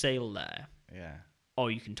course to sail there. Yeah. Or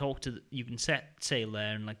you can you can set sail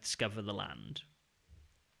there and like discover the land.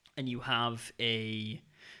 And you have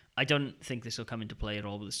I don't think this will come into play at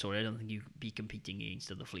all with the story. I don't think you'd be competing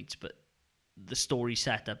against other fleets, but the story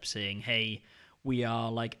set up saying, hey, we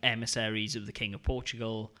are like emissaries of the King of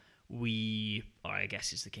Portugal. Or I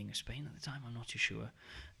guess it's the King of Spain at the time. I'm not too sure.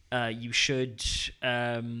 You should...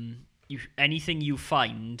 anything you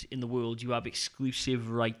find in the world, you have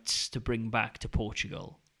exclusive rights to bring back to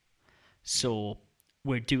Portugal. So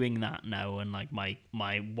we're doing that now, and like my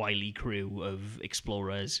wily crew of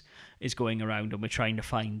explorers is going around, and we're trying to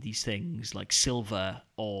find these things like silver,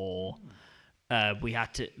 or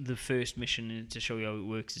the first mission to show you how it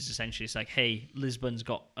works is essentially it's like, hey, Lisbon's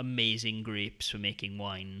got amazing grapes for making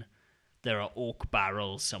wine. There are oak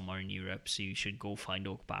barrels somewhere in Europe, so you should go find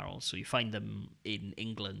oak barrels. So you find them in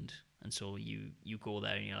England. And so you go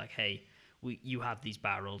there and you're like, hey, you have these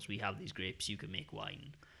barrels, we have these grapes, you can make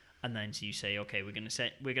wine. And then so you say, okay, we're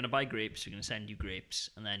gonna buy grapes, we're gonna send you grapes,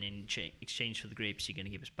 and then in exchange for the grapes, you're gonna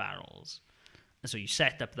give us barrels. And so you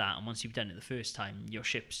set up that, and once you've done it the first time, your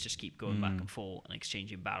ships just keep going back and forth and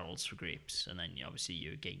exchanging barrels for grapes, and then obviously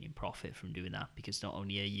you're gaining profit from doing that because not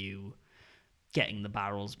only are you getting the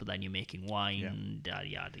barrels, but then you're making wine, yada,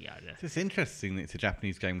 yada, yada. It's interesting that it's a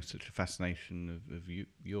Japanese game with such a fascination of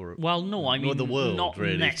Europe. Well, no, I mean... Or the world, not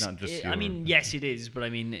really, it's not just Europe. I mean, yes, it is, but I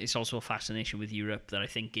mean, it's also a fascination with Europe that I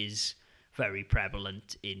think is very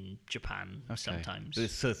prevalent in Japan sometimes. But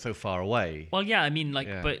it's so far away. Well, yeah, I mean,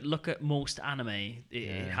 but look at most anime.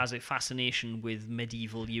 It has a fascination with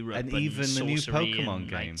medieval Europe and even the new Pokemon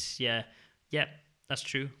game. Knights. Yeah, that's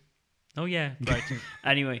true. Oh, yeah, right.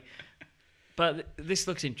 Anyway... But this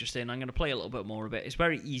looks interesting. I'm going to play a little bit more of it. It's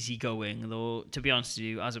very easygoing, though, to be honest with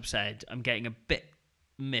you, as I've said, I'm getting a bit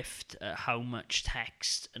miffed at how much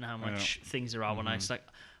text and how much things there are when it's like,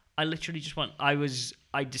 I literally just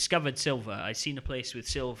I discovered silver. I'd seen a place with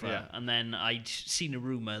silver, and then I'd seen a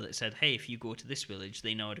rumour that said, hey, if you go to this village,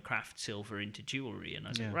 they know how to craft silver into jewellery. And I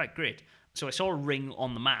was like, right, great. So I saw a ring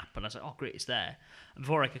on the map, and I was like, oh, great, it's there. And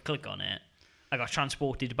before I could click on it, I got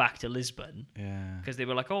transported back to Lisbon because they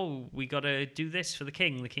were like, oh, we got to do this for the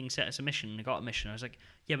king. The king set us a mission. I got a mission. I was like,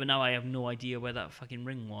 yeah, but now I have no idea where that fucking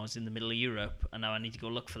ring was in the middle of Europe, and now I need to go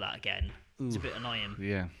look for that again. It's a bit annoying.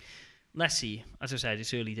 Yeah. Let's see. As I said,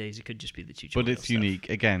 it's early days. It could just be the tutorial But it's stuff. unique.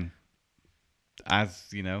 Again, as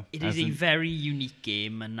you know, It as is a an- very unique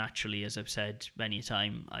game, and naturally, as I've said many a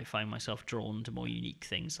time, I find myself drawn to more unique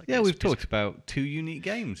things like yeah, this. we've because- talked about two unique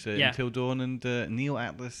games, Yeah. Until Dawn and Neo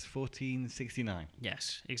Atlas 1469.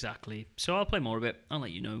 Yes, exactly. So I'll play more of it. I'll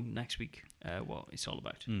let you know next week what it's all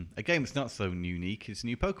about. A game that's not so unique is a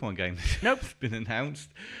new Pokemon game. Nope. It's been announced.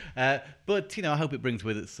 But, I hope it brings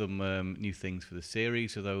with it some new things for the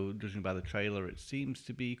series, although judging by the trailer, it seems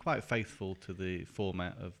to be quite faithful to the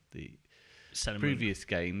format of the Sun and previous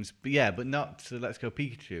games. But not to Let's Go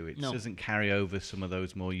Pikachu. It No. doesn't carry over some of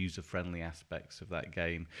those more user-friendly aspects of that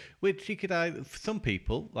game, which you could for some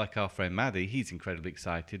people, like our friend Maddie, he's incredibly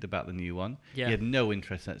excited about the new one. Yeah. He had no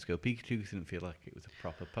interest in Let's Go Pikachu because he didn't feel like it was a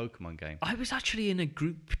proper Pokemon game. I was actually in a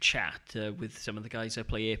group chat with some of the guys I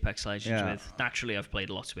play Apex Legends Yeah. with. Naturally, I've played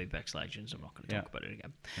lots of Apex Legends. I'm not going to talk Yeah. about it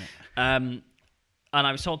again. And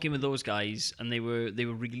I was talking with those guys, and they were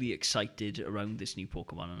really excited around this new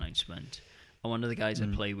Pokemon announcement. And one of the guys I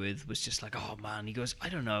play with was just like, "Oh man," he goes, "I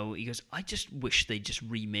don't know." He goes, "I just wish they'd just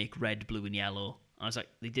remake Red, Blue, and Yellow." And I was like,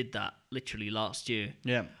 "They did that literally last year."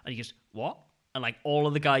 Yeah. And he goes, "What?" And like all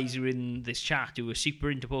of the guys who were in this chat who were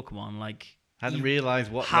super into Pokemon, like Hadn't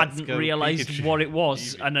realised what Let's hadn't Go realised Pikachu what it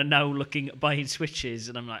was, even- and are now looking at buying Switches.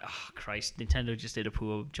 And I'm like, oh Christ, Nintendo just did a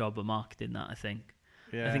poor job of marketing that. I think.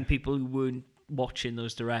 Yeah. I think people who weren't watching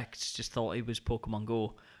those directs just thought it was Pokemon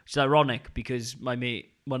Go, which is ironic because my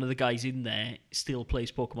mate, one of the guys in there, still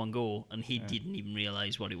plays Pokemon Go, and he didn't even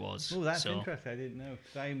realise what it was. Oh, that's So- interesting. I didn't know.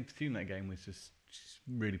 'Cause I assumed that game was just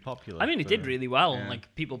really popular. I mean, it for- did really well. yeah.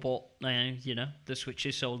 Like people bought, the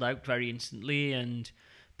Switches sold out very instantly, and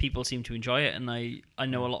people seem to enjoy it. And I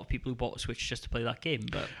know a lot of people who bought a Switch just to play that game.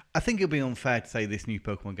 But I think it'll be unfair to say this new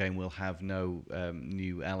Pokemon game will have no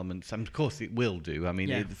new elements. And of course, it will do. I mean,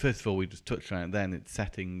 Yeah. first of all, we just touched on it then. Its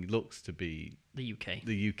setting looks to be the UK.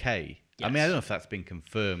 the UK. I Yes. mean, I don't know if that's been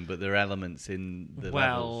confirmed, but there are elements in the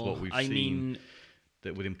levels, what we've seen,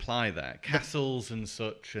 that would imply that. Castles and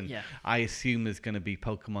such. And Yeah. I assume there's going to be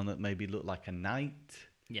Pokemon that maybe look like a knight.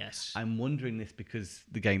 Yes. I'm wondering this because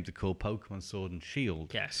the games are called Pokemon Sword and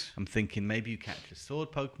Shield. Yes. I'm thinking maybe you catch a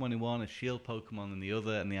sword Pokemon in one, a shield Pokemon in the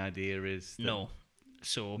other, and the idea is that No.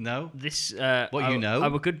 So No? this What, you know?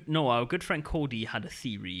 our good friend Cody had a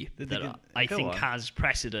theory Did that they- I go think on. has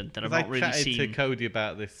precedent that I've 'Cause not I really chatted seen. to Cody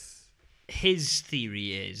about this. His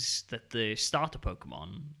theory is that the starter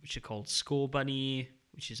Pokemon, which are called Scorbunny,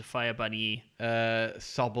 which is a fire bunny,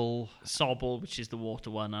 Sobble. Sobble, which is the water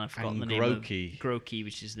one, and I've forgotten And the name Grookey. of Grookey,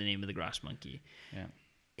 which is the name of the grass monkey. Yeah.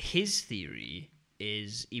 His theory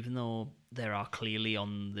is, even though there are clearly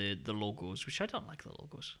on the logos, which I don't like the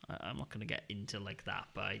logos. I'm not going to get into like that,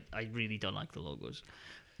 but I really don't like the logos.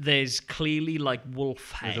 There's clearly like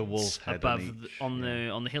wolf heads There's a wolf head above on each,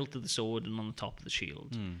 on the hilt of the sword and on the top of the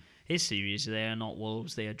shield. His theory is they are not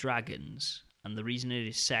wolves, they are dragons. And the reason it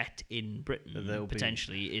is set in Britain, They'll be-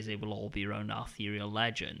 potentially, is they will all be around Arthurial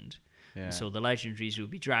legend. Yeah. So the legendaries will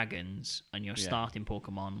be dragons, and your Yeah. starting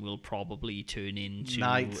Pokemon will probably turn into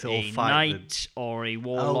Knights or a fight the- knight or a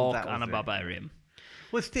warlock that and a was it. barbarian.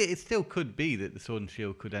 Well, it still could be that the Sword and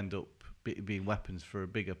Shield could end up being weapons for a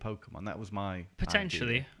bigger Pokemon. That was my Potentially.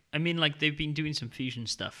 idea. I mean, like, they've been doing some fusion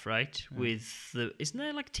stuff, right? With the... Isn't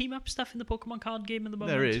there, like, team-up stuff in the Pokemon card game at the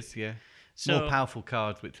moment? There is, yeah. So, More powerful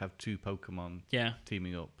cards which have two Pokemon yeah.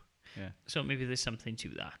 teaming up. Yeah. So maybe there's something to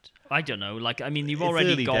that. I don't know. Like, I mean, you've It's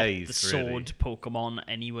already early got days, the sword really. Pokemon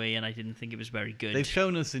anyway, and I didn't think it was very good. They've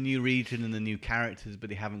shown us the new region and the new characters, but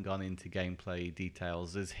they haven't gone into gameplay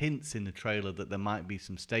details. There's hints in the trailer that there might be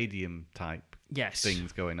some stadium type Yes.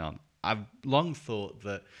 things going on. I've long thought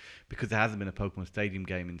that because there hasn't been a Pokemon Stadium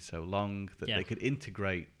game in so long, that Yeah. they could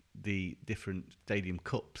integrate the different Stadium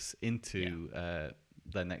Cups into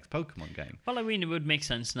their next Pokemon game. Well, I mean, it would make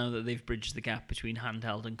sense now that they've bridged the gap between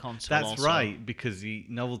handheld and console. That's also. right, because the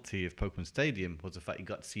novelty of Pokemon Stadium was the fact you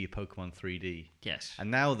got to see your Pokemon 3D. Yes.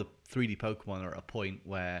 And now the 3D Pokemon are at a point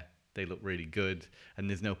where they look really good, and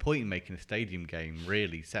there's no point in making a stadium game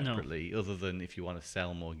really separately, other than if you want to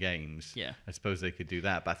sell more games. Yeah. I suppose they could do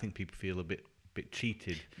that, but I think people feel a bit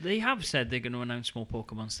cheated. They have said they're going to announce more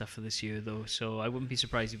Pokemon stuff for this year, though, so I wouldn't be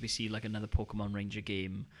surprised if we see like another Pokemon Ranger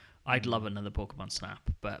game. I'd love another Pokemon Snap,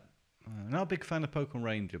 but Not a big fan of Pokemon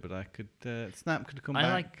Ranger, but I could Snap could come I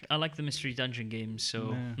back. like the Mystery Dungeon games.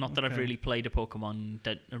 So Yeah, not that I've okay. really played a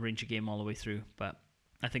a Ranger game all the way through, but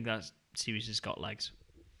I think that series has got legs.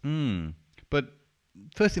 But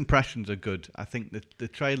first impressions are good. I think the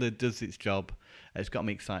trailer does its job. It's got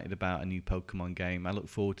me excited about a new Pokemon game. I look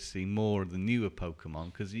forward to seeing more of the newer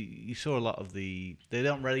Pokemon because you saw a lot of the. They're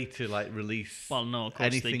not ready to like release Well, no, of course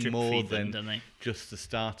they anything drip more feed them, than don't they? just the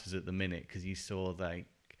starters at the minute because you saw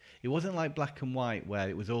it wasn't like Black and White where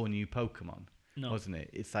it was all new Pokemon. No. wasn't it?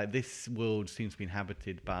 It's like this world seems to be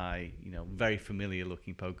inhabited by, very familiar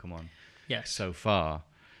looking Pokemon Yes. so far.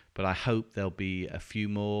 But I hope there'll be a few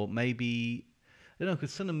more. Maybe, I don't know,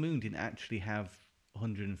 because Sun and Moon didn't actually have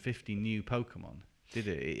 150 new Pokemon, did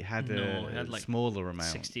it? It had No, a it had like smaller amount.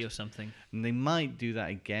 60 or something. And they might do that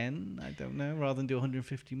again, I don't know, rather than do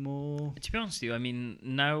 150 more. To be honest with you, I mean,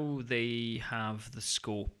 now they have the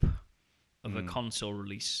scope of a console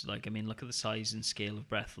release. Like, I mean, look at the size and scale of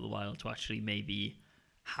Breath of the Wild to actually maybe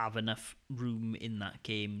have enough room in that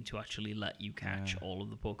game to actually let you catch all of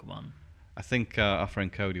the Pokemon. I think our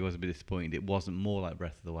friend Cody was a bit disappointed. It wasn't more like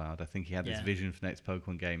Breath of the Wild. I think he had this Yeah. vision for the next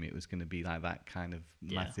Pokemon game. It was going to be like that kind of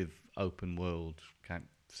massive open world kind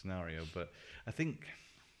of scenario. But I think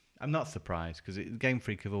I'm not surprised because Game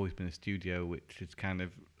Freak have always been a studio which has kind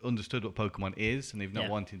of understood what Pokemon is, and they've not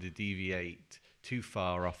wanted to deviate too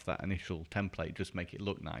far off that initial template, just make it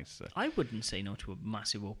look nicer. I wouldn't say no to a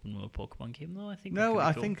massive open world Pokemon game, though. I think No,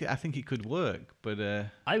 I cool. think it could work, but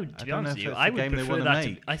I would. To be honest with you, I would prefer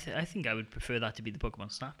that. I think I would prefer that to be the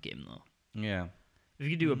Pokemon Snap game, though. Yeah. If you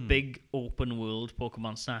could do a big open world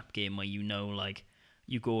Pokemon Snap game where like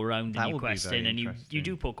you go around and you quest in and you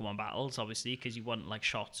do Pokemon battles, obviously, because you want like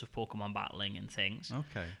shots of Pokemon battling and things.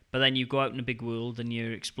 Okay. But then you go out in a big world and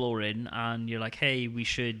you're exploring and you're like, hey,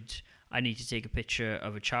 I need to take a picture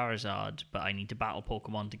of a Charizard, but I need to battle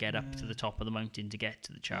Pokemon to get up to the top of the mountain to get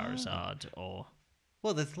to the Charizard.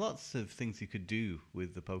 Well, there's lots of things you could do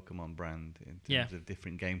with the Pokemon brand in terms of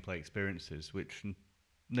different gameplay experiences, which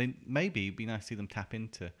maybe it'd be nice to see them tap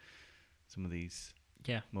into some of these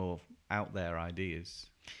more out there ideas.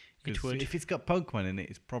 Because if it's got Pokemon in it,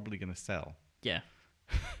 it's probably going to sell. Yeah.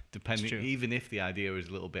 Depending, even if the idea is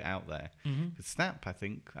a little bit out there. Because Snap, I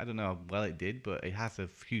don't know how well it did, but it has a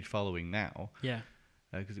huge following now. Yeah.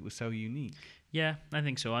 Because it was so unique. Yeah, I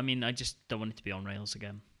think so. I mean, I just don't want it to be on rails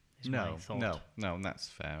again. No, and that's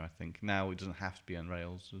fair, I think. Now it doesn't have to be on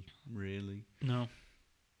rails, really. No.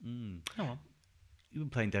 Oh well. You've been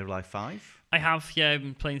playing Dead or Alive 5? I have, yeah. I've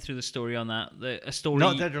been playing through the story on that. A story.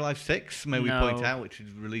 Not Dead or Alive 6, may we point out, which was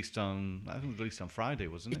released on Friday,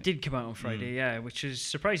 wasn't it? It did come out on Friday, yeah, which is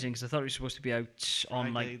surprising because I thought it was supposed to be out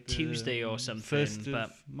on like Tuesday or something. 1st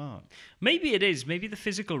of March. Maybe it is. Maybe the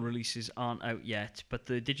physical releases aren't out yet, but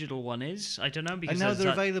the digital one is. I don't know because I know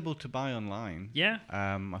they're available to buy online. Yeah.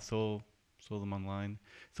 I saw them online.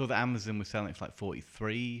 Saw that Amazon was selling it for like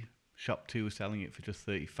 43. Shop 2 was selling it for just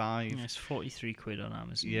 35. Yeah, it's 43 quid on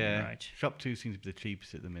Amazon. Yeah, right. Shop 2 seems to be the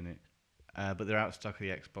cheapest at the minute. But they're out of stock of the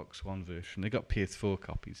Xbox One version. They got PS4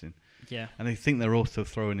 copies in. Yeah. And I think they're also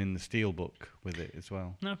throwing in the Steelbook with it as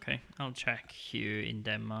well. Okay, I'll check here in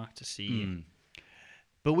Denmark to see.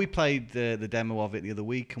 But we played the demo of it the other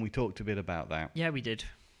week and we talked a bit about that. Yeah, we did.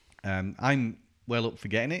 I'm well up for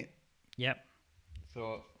getting it. Yep.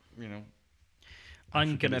 So,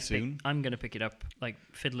 I'm gonna pick it up. Like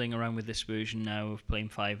fiddling around with this version now of playing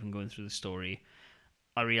 5 and going through the story,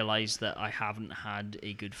 I realised that I haven't had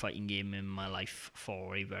a good fighting game in my life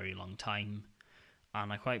for a very long time,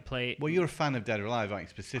 and I quite play. Well, you're a fan of Dead or Alive, aren't you?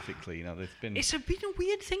 Specifically, there's been. It's been a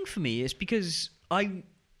weird thing for me. It's because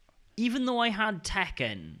even though I had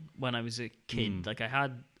Tekken when I was a kid, like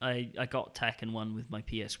I got Tekken 1 with my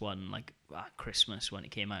PS1 like at Christmas when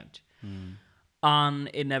it came out. And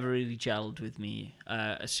it never really gelled with me.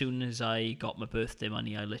 As soon as I got my birthday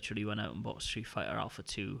money, I literally went out and bought Street Fighter Alpha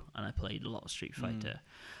 2, and I played a lot of Street Fighter.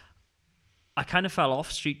 I kind of fell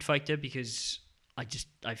off Street Fighter because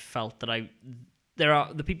I felt that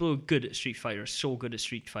the people who are good at Street Fighter are so good at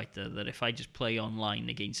Street Fighter that if I just play online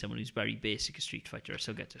against someone who's very basic at Street Fighter, I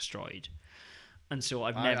still get destroyed. And so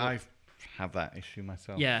I have that issue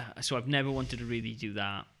myself. Yeah, so I've never wanted to really do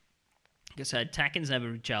that. Like I said, Tekken's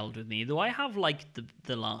never gelled with me, though I have liked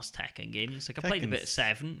the last Tekken games. Like I played a bit of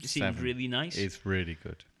 7. It seemed really nice. It's really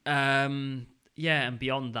good. Yeah, and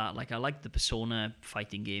beyond that, like I like the Persona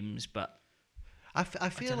fighting games, but I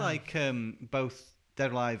feel like both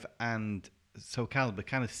Dead or Alive and Soul Calibur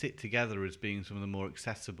kind of sit together as being some of the more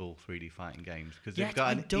accessible 3D fighting games because they've got.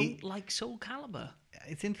 I don't like Soul Calibur.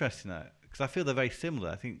 It's interesting because I feel they're very similar.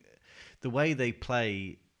 I think the way they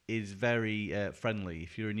play is very friendly.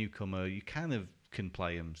 If you're a newcomer, you kind of can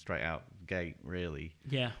play them straight out the gate, really.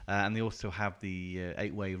 Yeah. And they also have the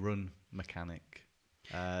 8-way run mechanic.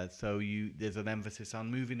 So there's an emphasis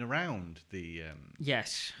on moving around the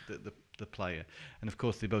player. And of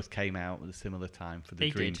course, they both came out at a similar time for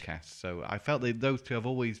the Dreamcast. So I felt that those two have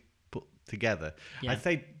always put together. Yeah. I'd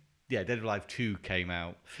say, Dead or Alive 2 came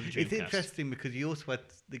out. It's interesting because you also had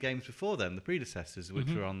the games before them, the predecessors, which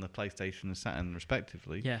were on the PlayStation and Saturn,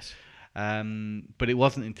 respectively. Yes. But it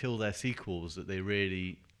wasn't until their sequels that they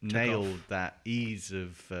really nailed that ease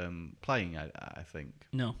of playing. I think.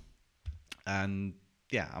 No. And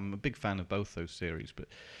yeah, I'm a big fan of both those series. But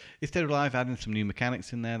it's Dead or Alive adding some new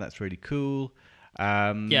mechanics in there. That's really cool. Yeah,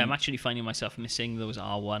 I'm actually finding myself missing those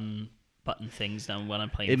R1 button things now when I'm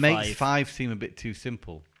playing It 5. makes 5 seem a bit too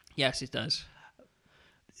simple. Yes, it does.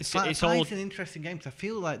 It's Five's all... an interesting game because I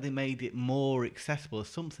feel like they made it more accessible. There's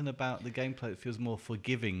something about the gameplay that feels more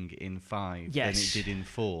forgiving in 5 than it did in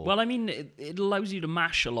 4. Well, I mean, it allows you to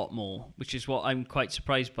mash a lot more, which is what I'm quite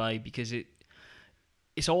surprised by, because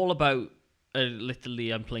it's all about...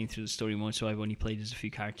 literally, I'm playing through the story mode, so I've only played as a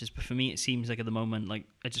few characters. But for me, it seems like at the moment, like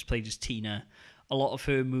I just played as Tina. A lot of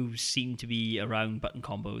her moves seem to be around button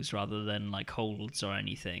combos rather than like holds or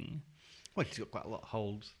anything. Well, she's got quite a lot of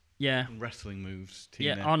holds. Yeah. And wrestling moves,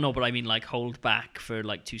 Tina. Yeah. Oh no, but I mean like hold back for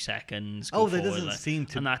like 2 seconds. Oh, there doesn't seem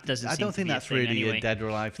to. And that doesn't. I don't think that's really anyway. a Dead or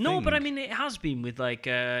Alive thing. No, but I mean it has been with like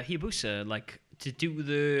Hayabusa, like to do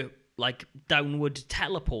the like downward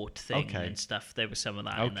teleport thing and stuff. There was some of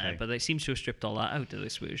that in there, but they seem to have stripped all that out of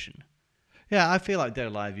this version. Yeah, I feel like Dead or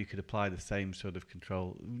Alive, you could apply the same sort of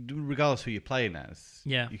control, regardless who you're playing as.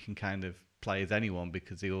 Yeah. You can kind of play as anyone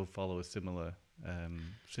because they all follow a similar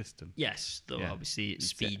system. Yes, though obviously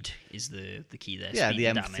speed is the key there. Yeah, speed the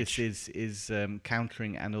and emphasis is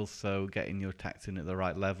countering and also getting your attacks in at the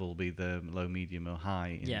right level, be the low, medium, or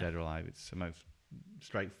high in Dead or Alive. It's the most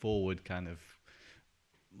straightforward kind of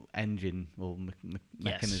engine or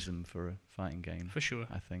mechanism for a fighting game. For sure,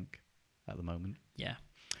 I think at the moment. Yeah,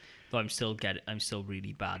 though I'm still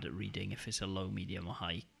really bad at reading if it's a low, medium, or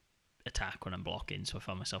high attack when I'm blocking, so I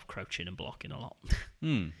find myself crouching and blocking a lot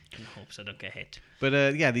in hopes I don't get hit. But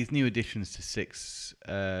these new additions to 6,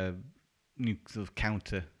 new sort of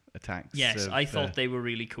counter attacks. Yes, I thought they were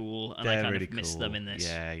really cool, and I kind really of missed them in this.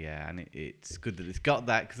 Yeah, and it's good that it's got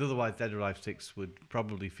that, because otherwise Dead or Alive 6 would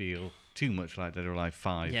probably feel too much like Dead or Alive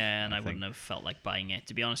 5. Yeah, and I wouldn't have felt like buying it.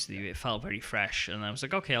 To be honest with you, it felt very fresh, and I was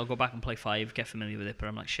like, okay, I'll go back and play 5, get familiar with it, but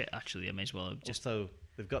I'm like, shit, actually, I may as well just... Also,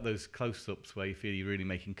 they've got those close-ups where you feel you're really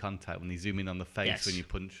making contact when they zoom in on the face when you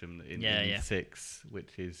punch them in 6,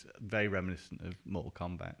 which is very reminiscent of Mortal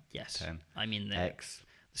Kombat 10. I mean, X.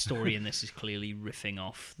 The story in this is clearly riffing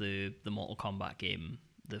off the Mortal Kombat game,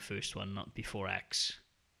 the first one, not before X.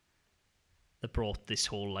 That brought this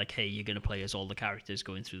whole, like, hey, you're going to play as all the characters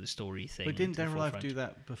going through the story thing. But didn't Dead or Alive do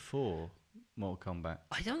that before Mortal Kombat?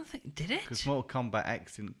 I don't think... Did it? Because Mortal Kombat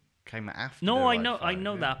X came after. No, I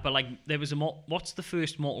know that, but like there was what's the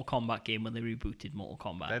first Mortal Kombat game when they rebooted Mortal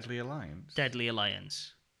Kombat? Deadly Alliance. Deadly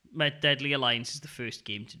Alliance. Deadly Alliance is the first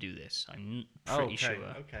game to do this. I'm pretty sure.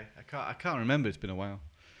 Okay, I can't remember. It's been a while.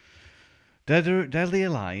 Deadly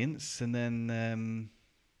Alliance, and then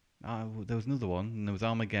there was another one, and there was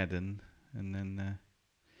Armageddon, and then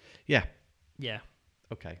yeah.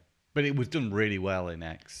 Okay, but it was done really well in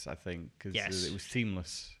X, I think, because it was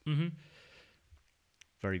seamless. Mm-hmm.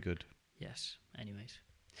 Very good. Yes. Anyways,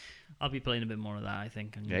 I'll be playing a bit more of that, I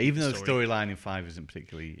think. Even though the storyline in 5 isn't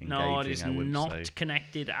particularly engaging, no, it is I would not say.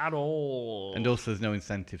 connected at all. And also, there's no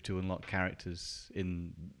incentive to unlock characters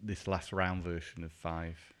in this last round version of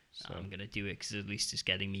 5. So. I'm gonna do it because at least it's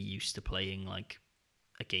getting me used to playing like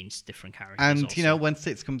against different characters. And also. When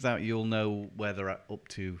 6 comes out, you'll know where they're up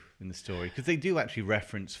to in the story, because they do actually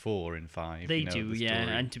reference 4 in 5. They do, yeah.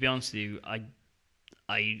 And to be honest with you,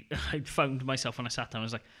 I found myself when I sat down, I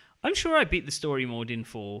was like, I'm sure I beat the story mode in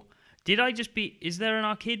 4. Did I just beat... Is there an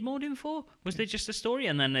arcade mode in 4? Was there just a story?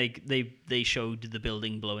 And then they showed the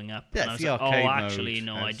building blowing up. Yeah, and I was like, oh, actually,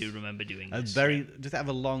 no, I do remember doing this. Does it have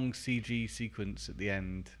a long CG sequence at the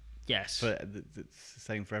end? Yes. It's the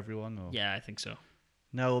same for everyone? Or? Yeah, I think so.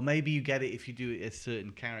 No, maybe you get it if you do it as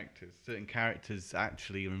certain characters. Certain characters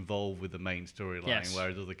actually are involved with the main storyline,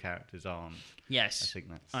 whereas other characters aren't. Yes.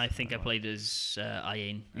 I think I played as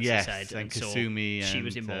Ayen, as yes, I said. and Kasumi. She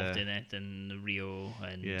was involved in it, and Rio,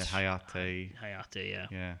 and... Yeah, Hayate.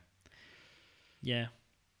 Yeah. Yeah.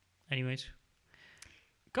 Anyways.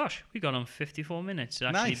 Gosh, we've gone on 54 minutes.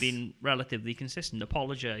 It's actually been relatively consistent.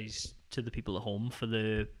 Apologise to the people at home for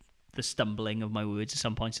the stumbling of my words at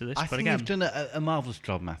some points of this. I think you've done a marvellous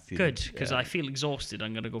job, Matthew. Good, because I feel exhausted.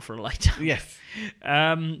 I'm going to go for a lie down. Yes.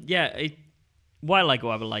 While I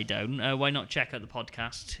go have a lie down, why not check out the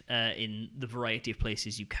podcast in the variety of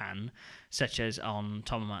places you can, such as on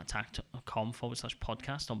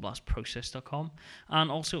tomamatttack.com/podcast, on blastprocess.com, and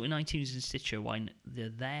also in iTunes and Stitcher. They're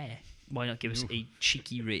there. Why not give us a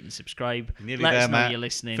cheeky rate and subscribe? Let us know you're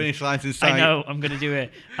listening. Finish lines in sight. I know, I'm going to do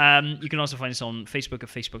it. You can also find us on Facebook at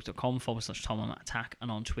facebook.com/TomAttAttack,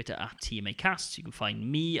 and on Twitter at TMAcasts. You can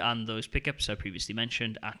find me and those pickups I previously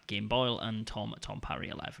mentioned at Game Boyle, and Tom at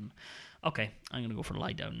TomParry11. Okay, I'm going to go for a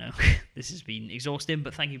lie down now. This has been exhausting,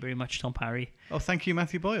 but thank you very much, Tom Parry. Oh, thank you,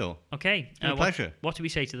 Matthew Boyle. Okay. A pleasure. What do we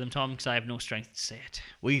say to them, Tom? Because I have no strength to say it.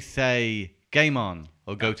 We say game on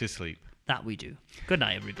or go to sleep. That we do. Good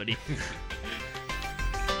night, everybody.